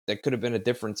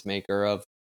difference maker of,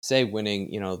 say,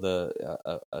 winning, a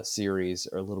series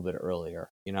or a little bit earlier.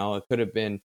 It could have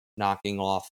been knocking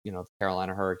off, the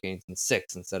Carolina Hurricanes in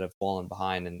 6 instead of falling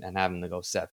behind and having to go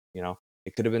 7.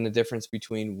 It could have been the difference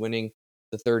between winning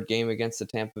the third game against the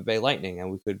Tampa Bay Lightning,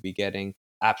 and we could be getting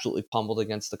absolutely pummeled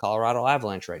against the Colorado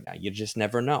Avalanche right now. You just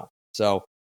never know. So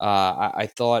I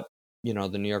thought, the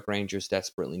New York Rangers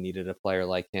desperately needed a player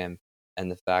like him.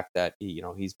 And the fact that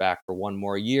he's back for one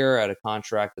more year at a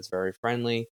contract that's very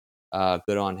friendly,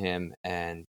 good on him.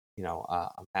 And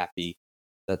I'm happy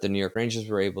that the New York Rangers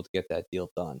were able to get that deal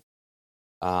done.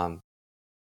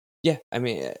 Yeah, I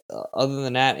mean, other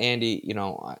than that, Andy,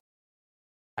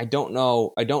 I don't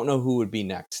know. I don't know who would be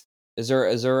next. Is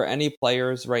there any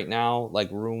players right now,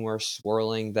 like rumors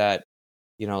swirling, that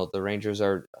the Rangers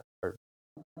are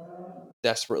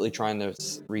desperately trying to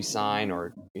re-sign,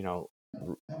 or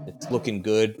it's looking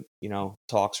good,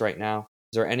 talks right now?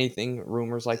 Is there anything,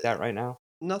 rumors like that right now?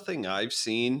 Nothing I've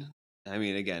seen. I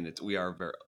mean, again, we are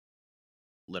very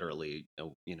literally, a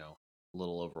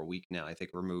little over a week now, I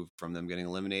think, removed from them getting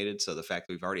eliminated. So the fact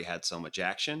that we've already had so much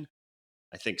action,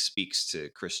 I think, speaks to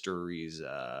Chris Drury's,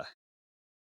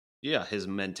 his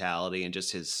mentality and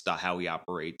just his how he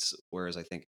operates. Whereas I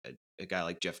think a guy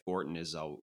like Jeff Gorton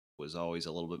was always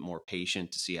a little bit more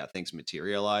patient to see how things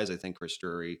materialize. I think Chris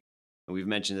Drury, and we've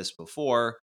mentioned this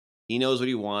before, he knows what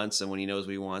he wants, and when he knows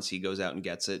what he wants, he goes out and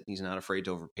gets it. He's not afraid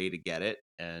to overpay to get it,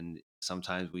 and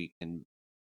sometimes we can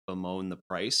bemoan the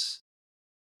price,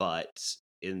 but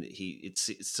it's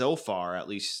so far, at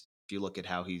least if you look at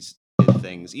how he's did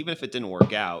things, even if it didn't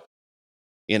work out,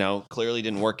 clearly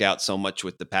didn't work out so much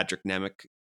with the Patrick Nemec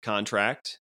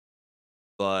contract,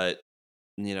 but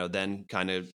then kind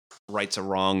of rights a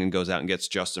wrong and goes out and gets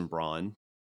Justin Braun.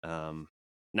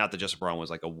 Not that Justin Braun was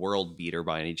like a world beater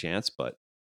by any chance, but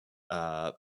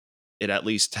it at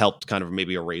least helped kind of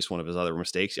maybe erase one of his other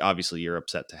mistakes. Obviously, you're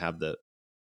upset to have the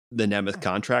Nemeth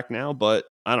contract now, but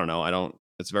I don't know.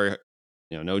 It's very,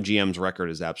 no GM's record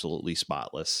is absolutely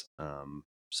spotless.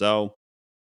 So,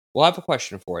 Well, I have a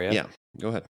question for you. Yeah, go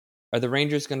ahead. Are the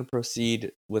Rangers going to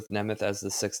proceed with Nemeth as the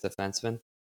 6th defenseman?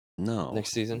 No.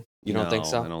 Next season? You don't think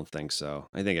so? I don't think so.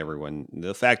 I think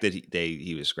the fact that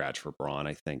he was scratched for Braun,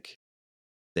 I think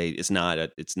it's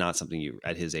not something you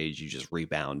at his age you just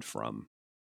rebound from,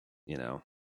 And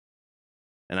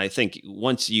I think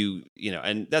once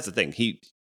and that's the thing,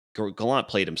 Gallant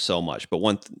played him so much, but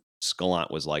once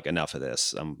Gallant was like, enough of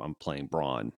this, I'm playing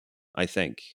Braun. I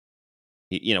think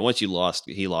once he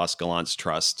lost Gallant's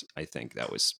trust, I think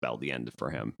that was spelled the end for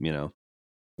him,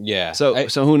 Yeah.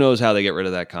 So who knows how they get rid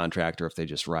of that contract, or if they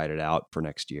just ride it out for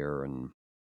next year, and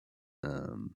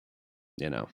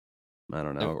I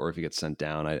don't know, or if he gets sent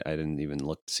down. I didn't even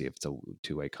look to see if it's a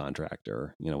 2-way contract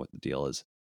or what the deal is.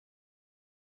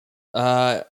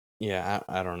 Yeah,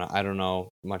 I don't know. I don't know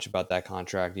much about that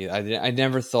contract either. I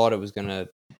never thought it was gonna.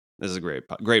 This is great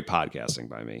podcasting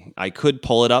by me. I could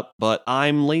pull it up, but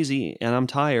I'm lazy and I'm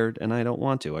tired and I don't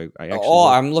want to. I actually.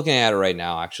 I'm looking at it right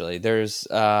now. Actually, there's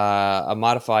a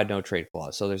modified no trade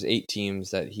clause, so there's 8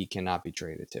 teams that he cannot be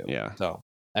traded to. Yeah. So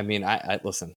I mean, I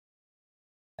listen.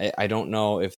 I don't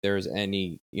know if there's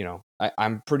any,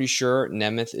 I'm pretty sure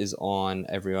Nemeth is on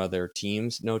every other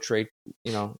team's no trade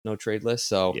list.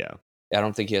 So Yeah. I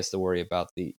don't think he has to worry about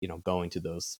the, going to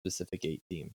those specific 8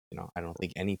 teams. I don't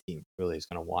think any team really is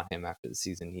going to want him after the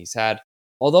season he's had.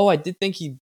 Although I did think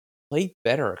he played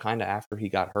better kind of after he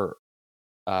got hurt,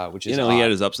 which is he had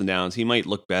odd. his ups and downs. He might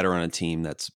look better on a team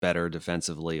that's better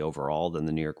defensively overall than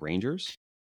the New York Rangers.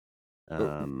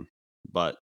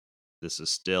 But this is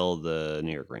still the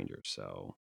New York Rangers,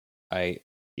 so make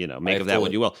of that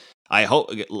what you will. I hope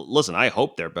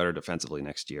they're better defensively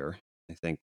next year. I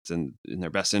think it's in their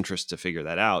best interest to figure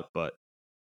that out. But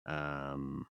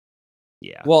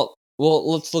yeah. Well,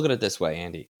 let's look at it this way,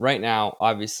 Andy. Right now,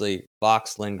 obviously,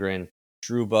 Fox, Lindgren,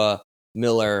 Trouba,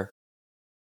 Miller.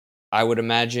 I would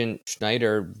imagine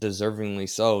Schneider, deservingly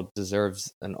so,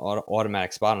 deserves an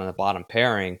automatic spot on the bottom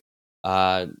pairing.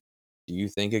 Do you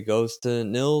think it goes to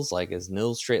Nils? Like, is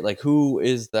Nils straight? Like, who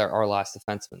is our last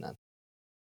defenseman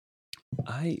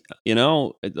then?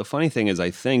 The funny thing is,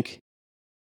 I think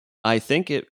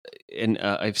it, and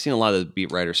I've seen a lot of the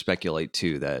beat writers speculate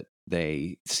too that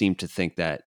they seem to think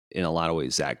that in a lot of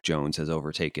ways Zach Jones has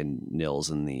overtaken Nils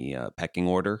in the pecking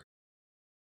order,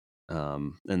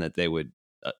 and that they would,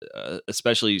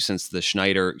 especially since the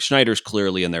Schneider's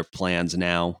clearly in their plans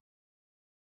now.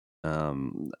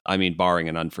 Barring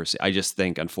an unforeseen, I just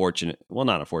think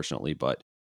not unfortunately, but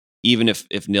even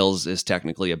if Nils is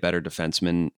technically a better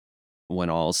defenseman when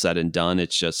all is said and done,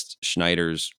 it's just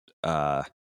Schneider's, I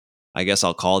guess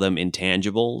I'll call them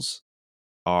intangibles,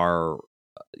 are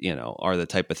the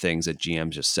type of things that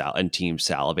GMs and teams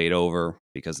salivate over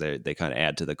because they kind of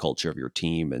add to the culture of your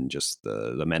team and just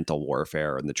the mental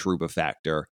warfare and the Trouba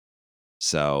factor.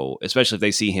 So, especially if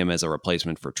they see him as a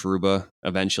replacement for Trouba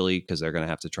eventually, because they're going to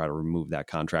have to try to remove that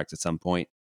contract at some point.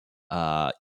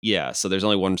 So there's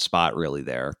only one spot really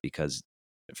there because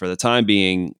for the time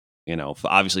being,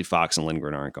 obviously Fox and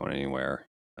Lindgren aren't going anywhere.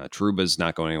 Trouba's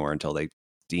not going anywhere until they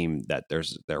deem that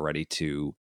they're ready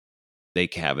to, they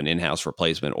can have an in-house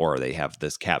replacement or they have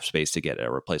this cap space to get a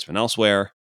replacement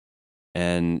elsewhere.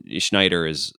 And Schneider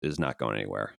is not going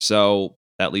anywhere. So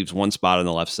that leaves one spot on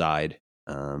the left side.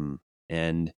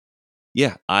 And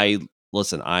yeah, I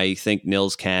think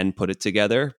Nils can put it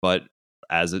together, but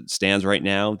as it stands right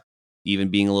now, even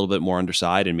being a little bit more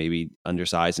undersized and maybe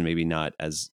not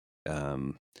as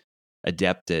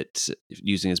adept at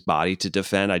using his body to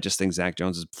defend, I just think Zach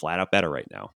Jones is flat out better right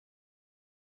now.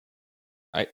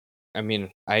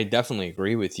 I definitely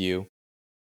agree with you.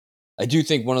 I do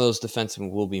think one of those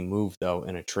defensemen will be moved though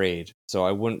in a trade, so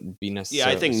I wouldn't be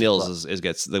necessarily. Yeah, I think Nils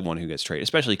gets the one who gets traded,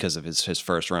 especially because of his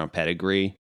first round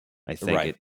pedigree. I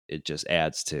think it just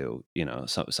adds to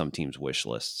some teams' wish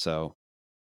list. So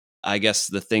I guess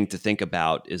the thing to think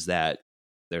about is that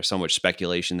there's so much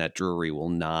speculation that Drury will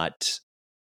not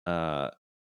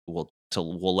will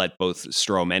let both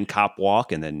Strome and Kopp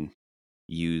walk, and then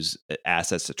use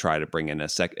assets to try to bring in a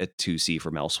 2C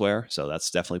from elsewhere. So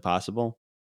that's definitely possible.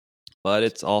 But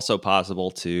it's also possible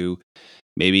to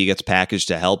maybe he gets packaged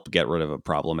to help get rid of a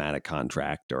problematic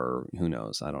contract, or who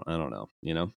knows? I don't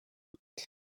know.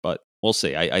 But we'll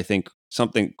see. I think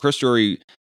Chris Drury,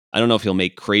 I don't know if he'll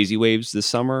make crazy waves this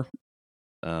summer,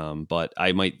 but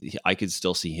I could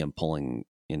still see him pulling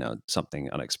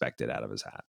something unexpected out of his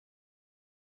hat.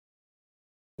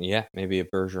 Yeah, maybe a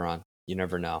Bergeron. You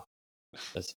never know.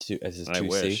 As his 2C. I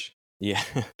wish. Yeah,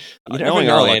 knowing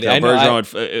our luck,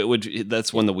 Bergeron would.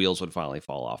 That's when the wheels would finally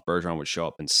fall off. Bergeron would show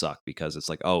up and suck because it's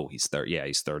like, oh, he's 30. Yeah,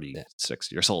 he's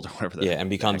 36 years old or whatever. And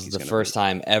becomes the first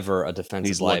time ever a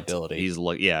defensive liability.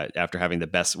 After having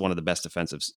one of the best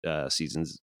defensive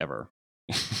seasons ever.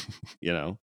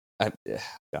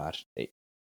 God,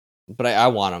 but I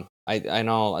want him. I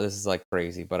know this is like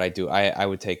crazy, but I do. I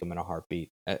would take him in a heartbeat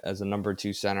as a number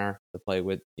 2 center to play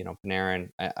with. Panarin.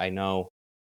 I know.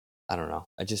 I don't know.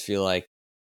 I just feel like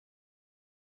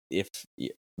if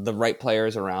the right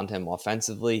players around him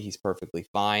offensively, he's perfectly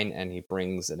fine, and he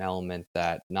brings an element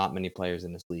that not many players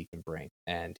in this league can bring,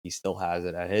 and he still has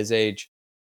it at his age.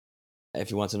 If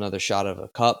he wants another shot of a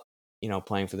cup,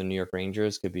 playing for the New York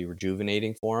Rangers could be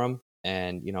rejuvenating for him,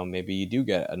 and maybe you do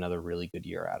get another really good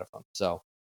year out of him. So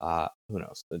who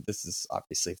knows? But this is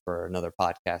obviously for another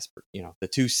podcast. But, the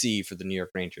 2C for the New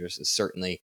York Rangers is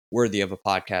certainly worthy of a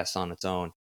podcast on its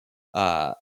own.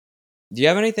 Do you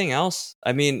have anything else?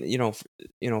 I mean,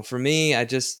 for me, I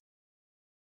just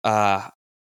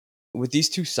with these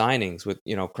 2 signings, with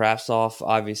Kravtsov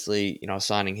obviously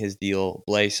signing his deal,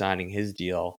 Blais signing his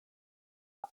deal,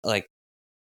 like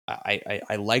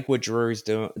I like what Drury's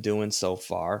doing so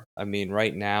far. I mean,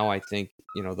 right now I think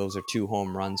those are 2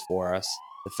 home runs for us.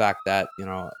 the fact that,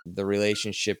 the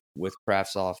relationship with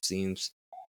Kraftsov seems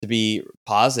to be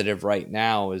positive right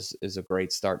now is a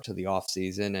great start to the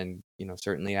offseason. And,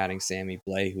 certainly adding Sammy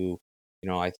Blais, who,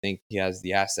 I think he has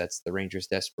the assets the Rangers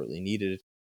desperately needed.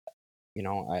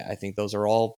 I think those are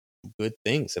all good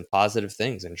things and positive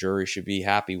things, and Drury should be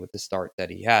happy with the start that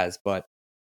he has. But,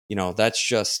 that's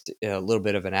just a little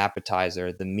bit of an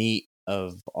appetizer. The meat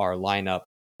of our lineup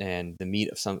and the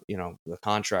meat of some, the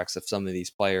contracts of some of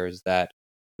these players that,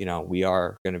 we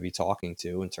are going to be talking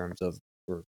to in terms of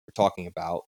we're talking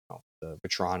about, the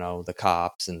Vetrano, the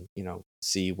Cops, and,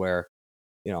 see where,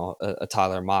 a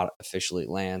Tyler Mott officially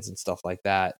lands and stuff like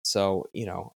that. So,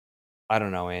 I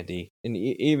don't know, Andy. And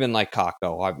even like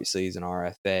Kakko, obviously he's an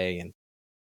RFA, and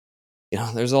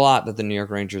there's a lot that the New York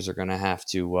Rangers are going to have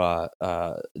to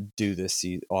do this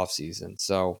off season.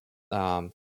 So,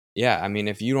 yeah, I mean,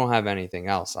 if you don't have anything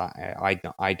else, I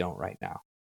don't right now.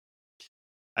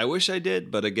 I wish I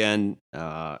did, but again,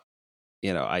 I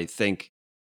think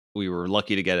we were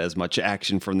lucky to get as much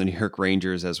action from the New York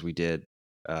Rangers as we did,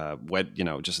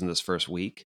 just in this first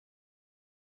week.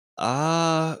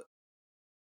 Yeah,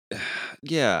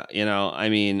 I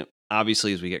mean,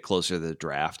 obviously, as we get closer to the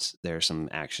draft, there's some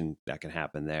action that can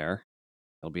happen there.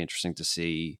 It'll be interesting to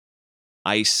see.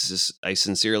 I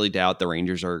sincerely doubt the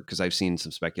Rangers are, because I've seen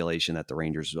some speculation that the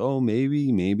Rangers,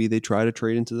 maybe they try to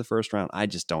trade into the first round. I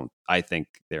just don't. I think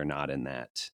they're not in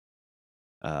that.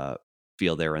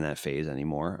 Feel they're in that phase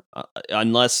anymore,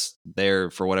 unless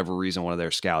they're, for whatever reason, one of their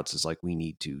scouts is like, we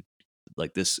need to,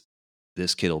 like, this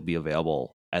kid will be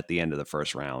available at the end of the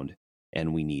first round,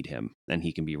 and we need him, and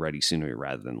he can be ready sooner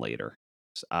rather than later.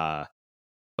 But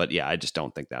yeah, I just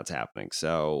don't think that's happening.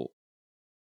 So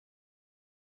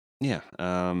yeah,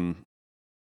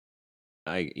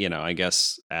 I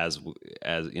guess as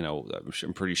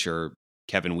I'm pretty sure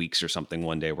Kevin Weeks or something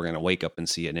one day we're going to wake up and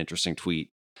see an interesting tweet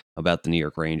about the New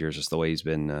York Rangers, just the way he's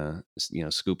been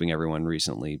scooping everyone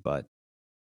recently. But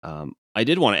I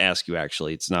did want to ask you,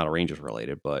 actually, it's not a Rangers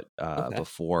related, but Okay.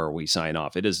 before we sign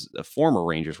off, it is a former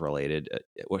Rangers related.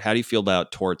 How do you feel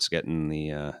about Torts getting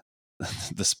the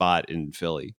the spot in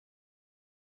Philly?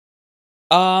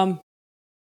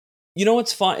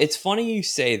 It's fun. It's funny you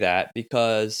say that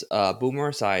because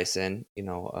Boomer Esiason,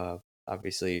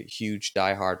 obviously a huge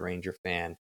diehard Ranger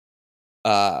fan,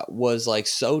 was like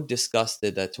so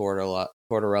disgusted that Tortorella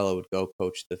would go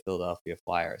coach the Philadelphia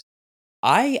Flyers.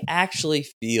 I actually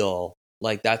feel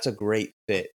like that's a great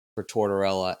fit for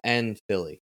Tortorella and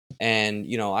Philly. And,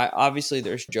 I obviously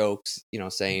there's jokes,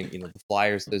 saying, the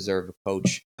Flyers deserve a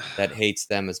coach that hates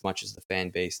them as much as the fan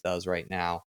base does right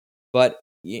now. But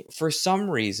for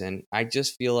some reason, I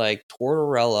just feel like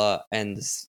Tortorella and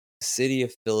the city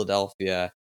of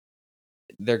Philadelphia,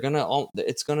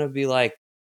 it's going to be like,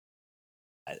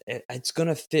 it's going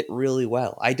to fit really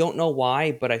well. I don't know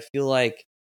why, but I feel like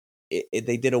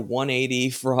they did a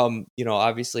 180 from,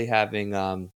 obviously having,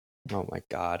 oh my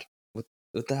God, what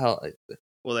the hell?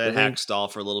 Well, they The had ring.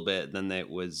 Hackstall for a little bit, then it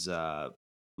was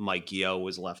Mike Yeo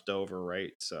was left over,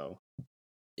 right? So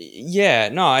Yeah,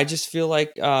 no, I just feel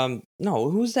like, no,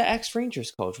 who's the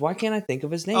ex-Rangers coach? Why can't I think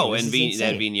of his name? This is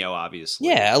insane. Vigneault, obviously.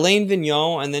 Yeah, Alain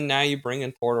Vigneault, and then now you bring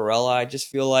in Tortorella. I just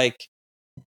feel like,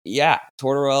 yeah,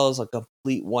 Tortorella is a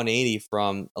complete 180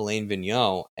 from Alain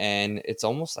Vigneault, and it's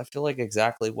almost, I feel like,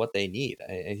 exactly what they need.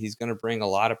 He's going to bring a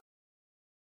lot of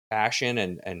passion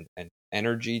and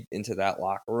energy into that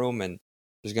locker room, and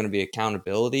there's going to be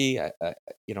accountability.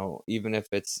 Even if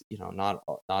it's not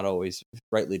always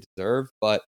rightly deserved,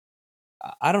 but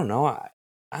I don't know. I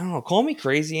don't know. Call me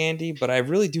crazy, Andy, but I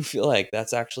really do feel like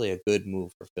that's actually a good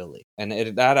move for Philly, and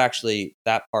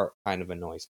that part kind of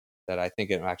annoys me. That I think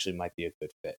it actually might be a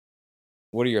good fit.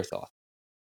 What are your thoughts?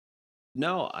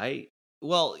 No, I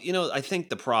think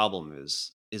the problem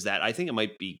is that I think it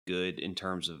might be good in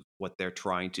terms of what they're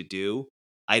trying to do.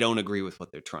 I don't agree with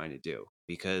what they're trying to do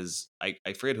because I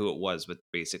forget who it was, but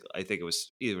basically I think it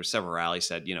was either Severali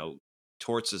said,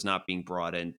 Torts is not being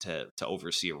brought in to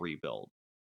oversee a rebuild.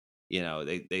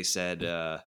 They said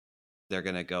they're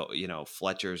gonna go,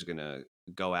 Fletcher's gonna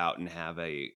go out and have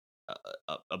a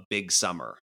big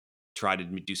summer, try to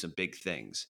do some big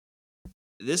things.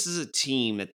 This is a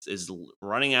team that is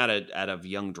running out of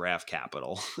young draft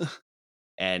capital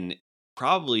and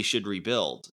probably should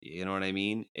rebuild. You know what I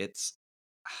mean?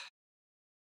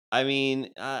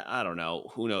 I don't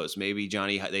know. Who knows? Maybe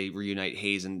they reunite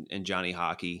Hayes and Johnny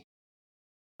Hockey.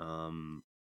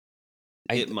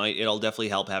 It'll definitely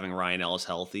help having Ryan Ellis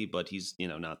healthy, but he's,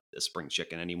 not a spring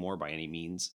chicken anymore by any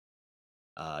means.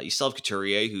 You still have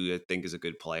Couturier, who I think is a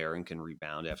good player and can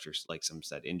rebound after, like some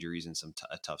said, injuries and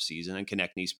a tough season. And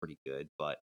Konechny's pretty good,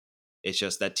 but It's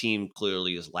just that team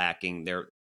clearly is lacking.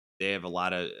 They have a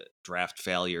lot of draft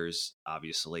failures,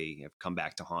 obviously, have come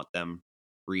back to haunt them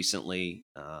recently.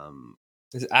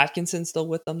 Is Atkinson still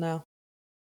with them now?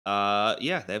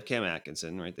 Yeah, they have Cam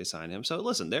Atkinson, right? They signed him. So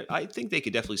listen, I think they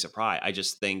could definitely surprise. I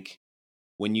just think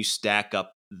when you stack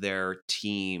up their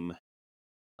team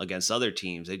against other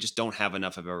teams, they just don't have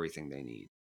enough of everything they need.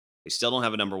 They still don't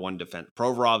have a number one defense.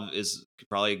 Provorov is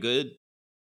probably a good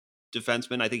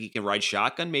defenseman. I think he can ride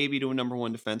shotgun maybe to a number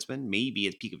one defenseman, maybe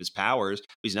at the peak of his powers, but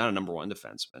he's not a number one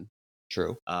defenseman.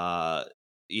 True.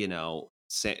 You know,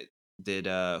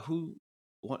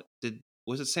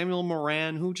 was it Samuel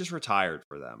Moran who just retired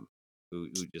for them? Who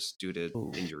just due to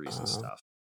injuries and stuff.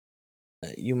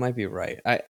 You might be right.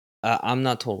 I'm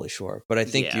not totally sure, but I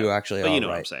think you actually but are you know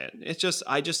right. what I'm saying. It's just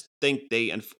I just think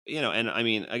they, and I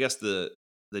mean, I guess the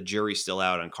jury's still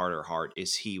out on Carter Hart.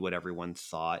 Is he what everyone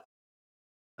thought?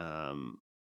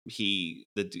 Is he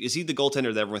the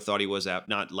goaltender that everyone thought he was at?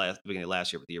 Not beginning of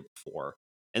last year, but the year before.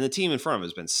 And the team in front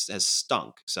of him has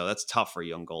stunk. So that's tough for a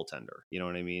young goaltender. You know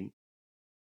what I mean?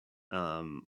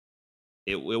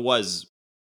 It was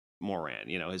Moran.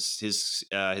 You know, his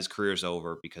career's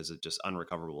over because of just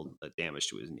unrecoverable damage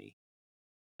to his knee.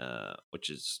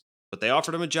 But they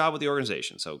offered him a job with the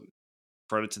organization, so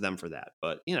credit to them for that.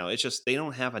 But you know, it's just they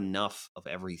don't have enough of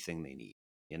everything they need.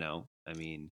 You know, I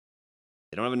mean,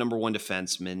 they don't have a number one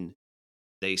defenseman.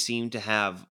 They seem to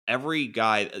have every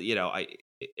guy. You know,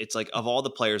 it's like of all the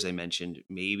players they mentioned,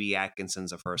 maybe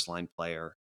Atkinson's a first line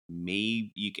player.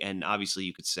 Maybe and obviously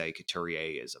you could say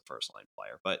Couturier is a first line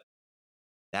player, but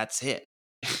that's it.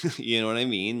 You know what I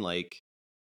mean? Like,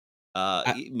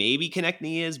 maybe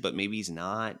Konechny is, but maybe he's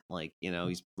not. Like, you know,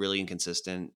 he's really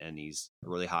inconsistent and he's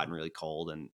really hot and really cold.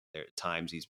 And there at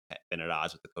times he's been at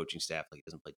odds with the coaching staff. Like he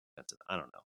doesn't play defensive. I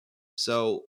don't know.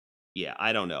 So yeah,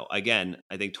 I don't know. Again,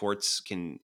 I think Torts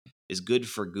is good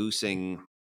for goosing,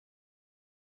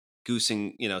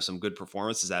 you know, some good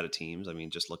performances out of teams. I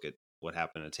mean, just look at what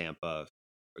happened at Tampa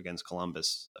against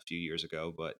Columbus a few years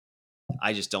ago, but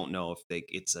I just don't know if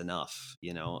it's enough.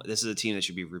 You know, this is a team that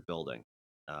should be rebuilding.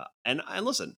 And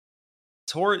listen,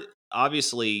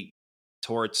 obviously,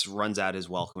 Torts runs out his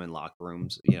welcome in locker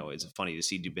rooms. You know, it's funny to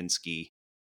see Dubinsky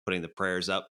putting the prayers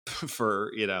up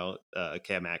for, you know,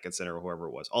 Cam Atkinson or whoever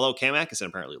it was. Although Cam Atkinson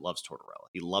apparently loves Tortorella.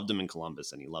 He loved him in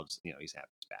Columbus and he loves, you know, he's happy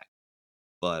he's back.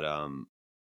 But,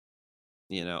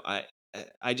 you know, I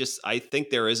think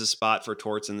there is a spot for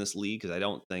Torts in this league because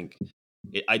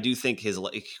I do think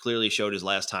it clearly showed his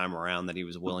last time around that he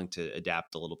was willing to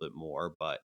adapt a little bit more,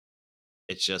 but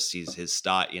it's just his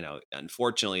style. You know,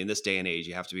 unfortunately, in this day and age,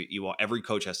 every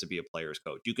coach has to be a player's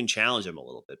coach. You can challenge him a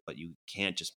little bit, but you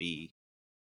can't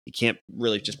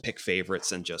really just pick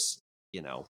favorites and just, you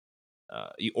know,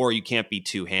 you can't be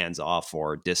too hands off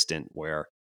or distant. Where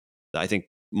I think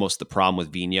most of the problem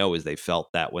with Vigneault is they felt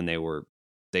that when they were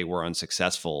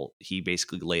unsuccessful, he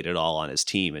basically laid it all on his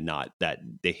team and not that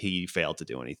he failed to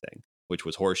do anything, which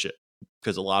was horseshit.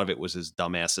 Because a lot of it was his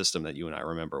dumbass system that you and I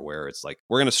remember, where it's like,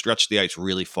 we're going to stretch the ice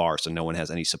really far so no one has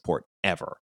any support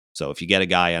ever. So if you get a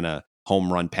guy on a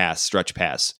home run pass, stretch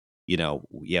pass, you know,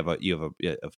 you have a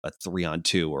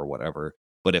 3-on-2 or whatever.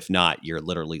 But if not, you're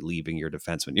literally leaving your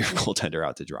defenseman, your goaltender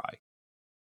out to dry.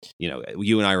 You know,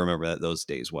 you and I remember those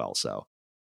days well. So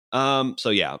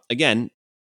yeah, again,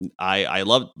 I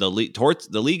love the league.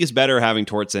 The league is better having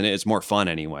Torts in it. It's more fun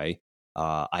anyway.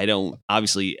 I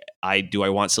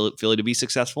want Philly to be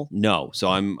successful? No. So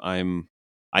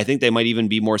I think they might even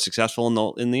be more successful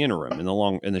in the interim,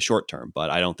 in the short term, but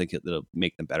I don't think it'll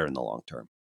make them better in the long term.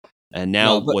 And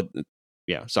now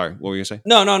yeah, sorry, what were you gonna say?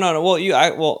 No. Well,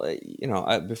 you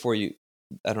know, before you,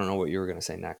 I don't know what you were gonna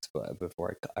say next, but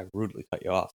before I rudely cut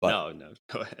you off. But No,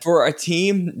 go ahead. For a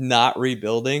team not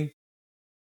rebuilding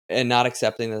and not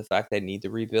accepting the fact they need to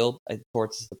rebuild,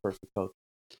 Torts is the perfect coach.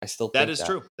 I still think that is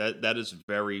true. That is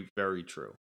very, very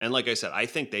true. And like I said, I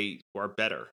think they are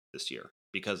better this year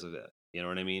because of it. You know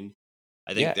what I mean?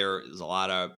 I think there is a lot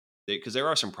of, because there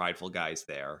are some prideful guys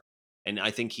there, and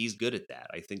I think he's good at that.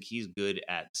 I think he's good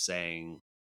at saying,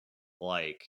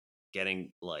 like, getting,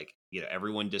 like, you know,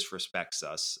 everyone disrespects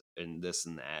us and this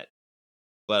and that.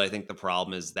 But I think the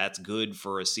problem is that's good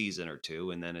for a season or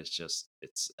two, and then it's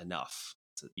enough.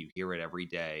 You hear it every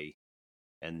day,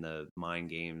 and the mind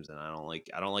games, and I don't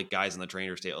like guys in the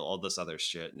trainer's table, all this other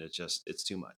shit, and it's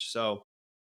too much. So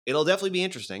it'll definitely be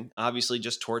interesting. Obviously,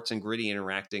 just Torts and Gritty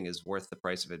interacting is worth the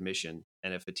price of admission.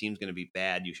 And if a team's going to be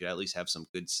bad, you should at least have some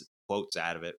good quotes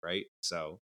out of it, right?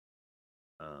 So,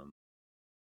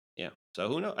 yeah. So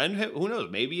who knows? And who knows?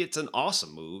 Maybe it's an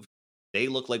awesome move. They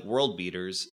look like world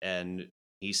beaters, and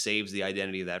he saves the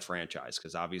identity of that franchise,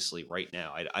 because obviously right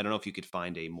now, I don't know if you could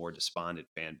find a more despondent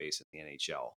fan base in the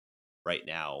NHL right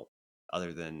now,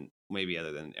 other than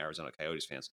Arizona Coyotes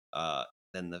fans,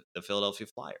 than the Philadelphia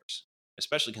Flyers,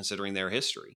 especially considering their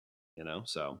history,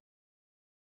 so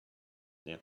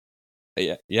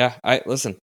yeah. Yeah. I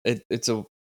listen. It's a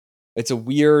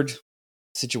weird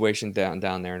situation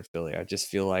down there in Philly. I just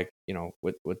feel like,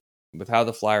 with how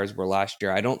the Flyers were last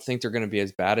year, I don't think they're going to be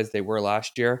as bad as they were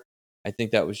last year. I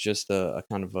think that was just a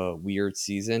kind of a weird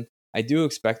season. I do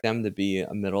expect them to be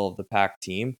a middle of the pack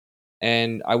team,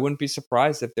 and I wouldn't be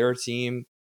surprised if they're a team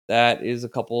that is a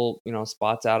couple,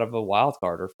 spots out of a wild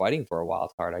card or fighting for a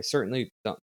wild card. I certainly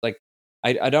don't like.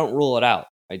 I don't rule it out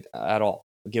at all,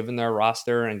 given their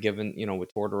roster and given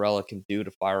what Tortorella can do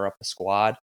to fire up a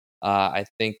squad. I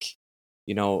think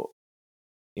you know,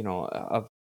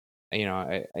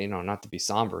 not to be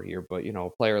somber here, but a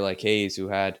player like Hayes, who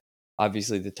had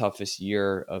obviously the toughest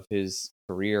year of his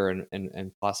career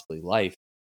and possibly life,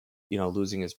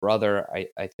 losing his brother. I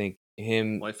think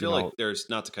him. Well, I feel like there's,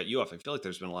 not to cut you off, I feel like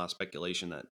there's been a lot of speculation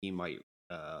that he might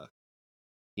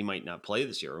not play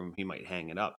this year, or he might hang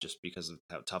it up just because of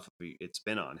how tough it's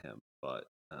been on him. But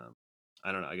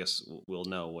I don't know. I guess we'll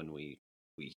know when we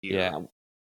hear. Yeah,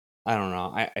 I don't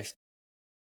know.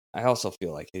 I also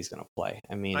feel like he's going to play.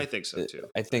 I mean, I think so too.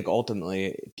 I think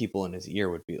ultimately people in his ear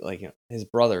would be like, his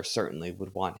brother certainly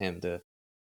would want him to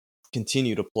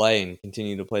continue to play and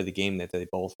continue to play the game that they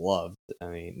both loved. I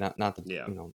mean, not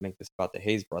to make this about the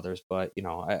Hayes brothers, but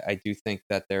I do think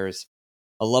that there's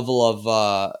a level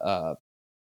of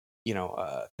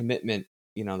commitment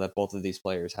that both of these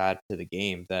players had to the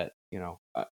game that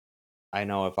I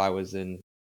know if I was in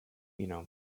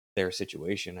their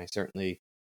situation, I certainly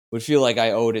would feel like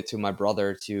I owed it to my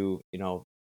brother to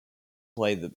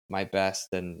play my best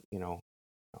and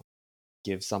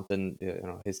give something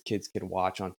his kids can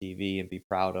watch on TV and be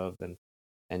proud of,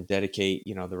 and dedicate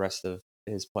the rest of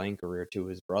his playing career to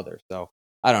his brother. So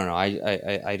I don't know.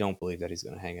 I don't believe that he's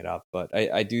going to hang it up, but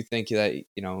I do think that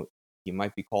he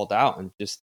might be called out, and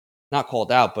just not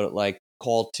called out, but like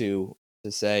called to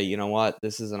say, what,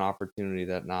 this is an opportunity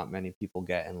that not many people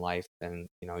get in life, and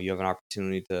you have an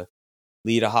opportunity to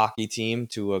lead a hockey team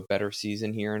to a better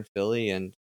season here in Philly,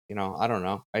 and I don't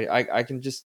know. I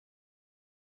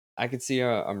could see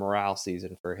a morale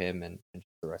season for him and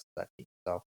the rest of that team.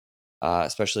 So,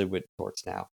 especially with Torts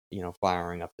now,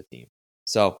 firing up the team.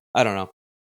 So, I don't know.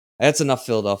 That's enough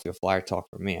Philadelphia Flyer talk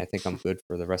for me. I think I'm good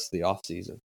for the rest of the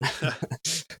offseason.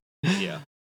 Yeah.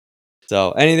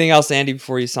 So, anything else, Andy,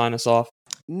 before you sign us off?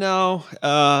 No.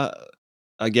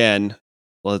 Again,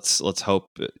 let's hope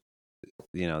that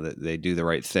they do the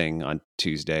right thing on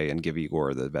Tuesday and give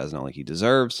Igor the Vezina like he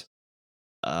deserves.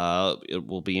 It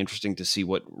will be interesting to see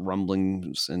what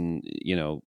rumblings and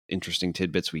interesting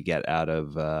tidbits we get out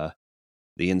of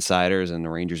the insiders and the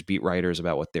Rangers beat writers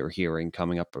about what they're hearing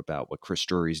coming up about what Chris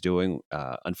Drury's doing.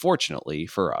 Unfortunately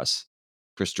for us,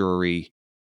 Chris Drury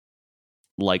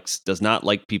does not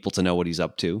like people to know what he's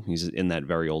up to. He's in that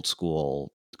very old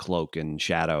school cloak and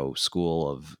shadow school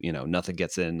of nothing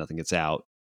gets in, nothing gets out.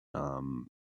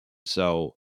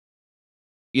 So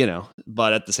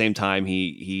but at the same time,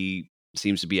 he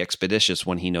seems to be expeditious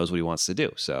when he knows what he wants to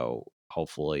do. So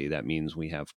hopefully that means we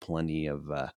have plenty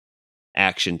of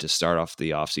action to start off the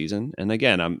offseason. And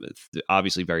again, I'm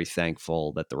obviously very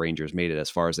thankful that the Rangers made it as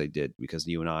far as they did, because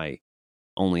you and I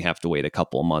only have to wait a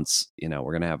couple of months. We're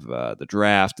going to have the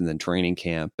draft and then training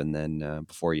camp, and then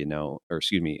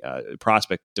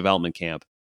prospect development camp.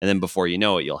 And then before you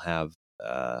know it, you'll have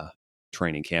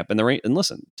training camp. And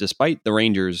listen, despite the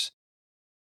Rangers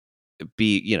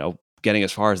getting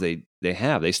as far as they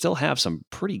have, they still have some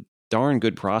pretty darn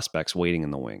good prospects waiting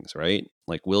in the wings, right?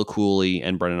 Like Will Cooley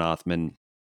and Brennan Othman,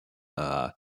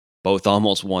 both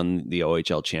almost won the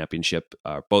OHL championship,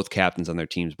 both captains on their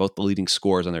teams, both the leading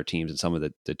scorers on their teams, and some of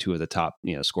the two of the top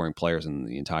scoring players in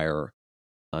the entire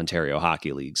Ontario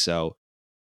Hockey League. So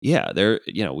yeah,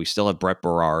 we still have Brett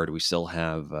Berard, we still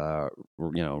have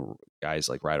guys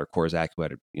like Ryder Korzak, who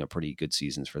had pretty good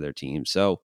seasons for their team.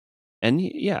 So, and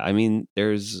yeah, I mean,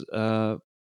 there's so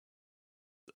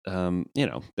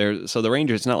the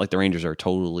Rangers, it's not like the Rangers are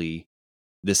totally,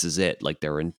 this is it, like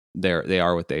they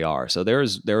are what they are. So there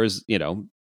is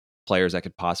players that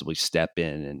could possibly step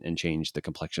in and change the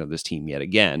complexion of this team yet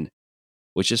again,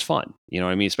 which is fun. You know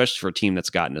what I mean? Especially for a team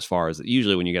that's gotten as far as,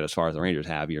 usually when you get as far as the Rangers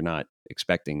have, you're not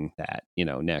expecting that,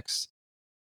 next,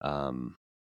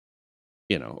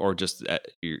 or just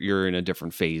you're in a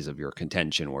different phase of your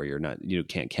contention where you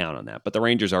can't count on that. But the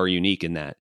Rangers are unique in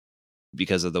that,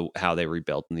 because of how they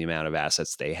rebuilt and the amount of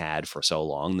assets they had for so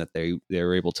long, that they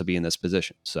were able to be in this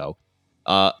position. So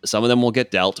Some of them will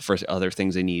get dealt for other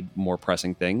things they need, more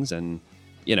pressing things, and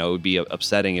it would be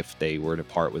upsetting if they were to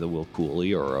part with a Will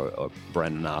Cooley or a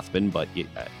Brendan Othman, but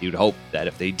you'd hope that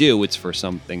if they do, it's for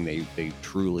something they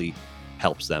truly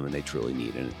helps them and they truly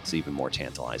need, and it's even more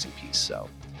tantalizing piece. So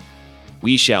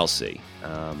we shall see.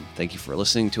 Thank you for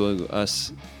listening to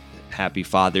us. Happy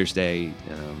Father's Day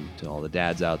to all the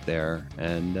dads out there.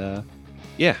 And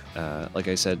like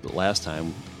I said last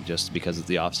time, just because it's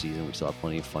the off season, we still have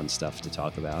plenty of fun stuff to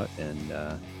talk about,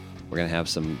 and we're gonna have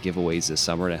some giveaways this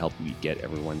summer to help get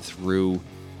everyone through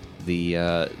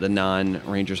the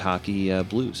non-Rangers hockey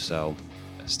blues. So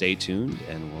stay tuned,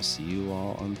 and we'll see you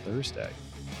all on Thursday.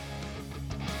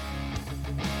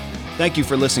 Thank you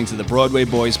for listening to the Broadway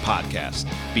Boys podcast.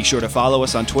 Be sure to follow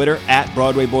us on Twitter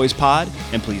 @BroadwayBoysPod,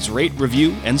 and please rate,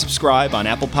 review, and subscribe on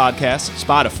Apple Podcasts,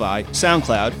 Spotify,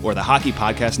 SoundCloud, or the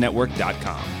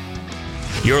HockeyPodcastNetwork.com.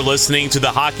 You're listening to the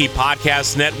Hockey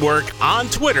Podcast Network on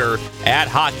Twitter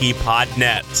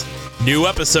 @HockeyPodNet. New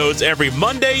episodes every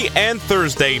Monday and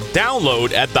Thursday.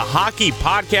 Download at the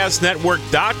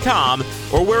HockeyPodcastNetwork.com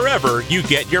or wherever you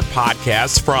get your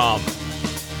podcasts from.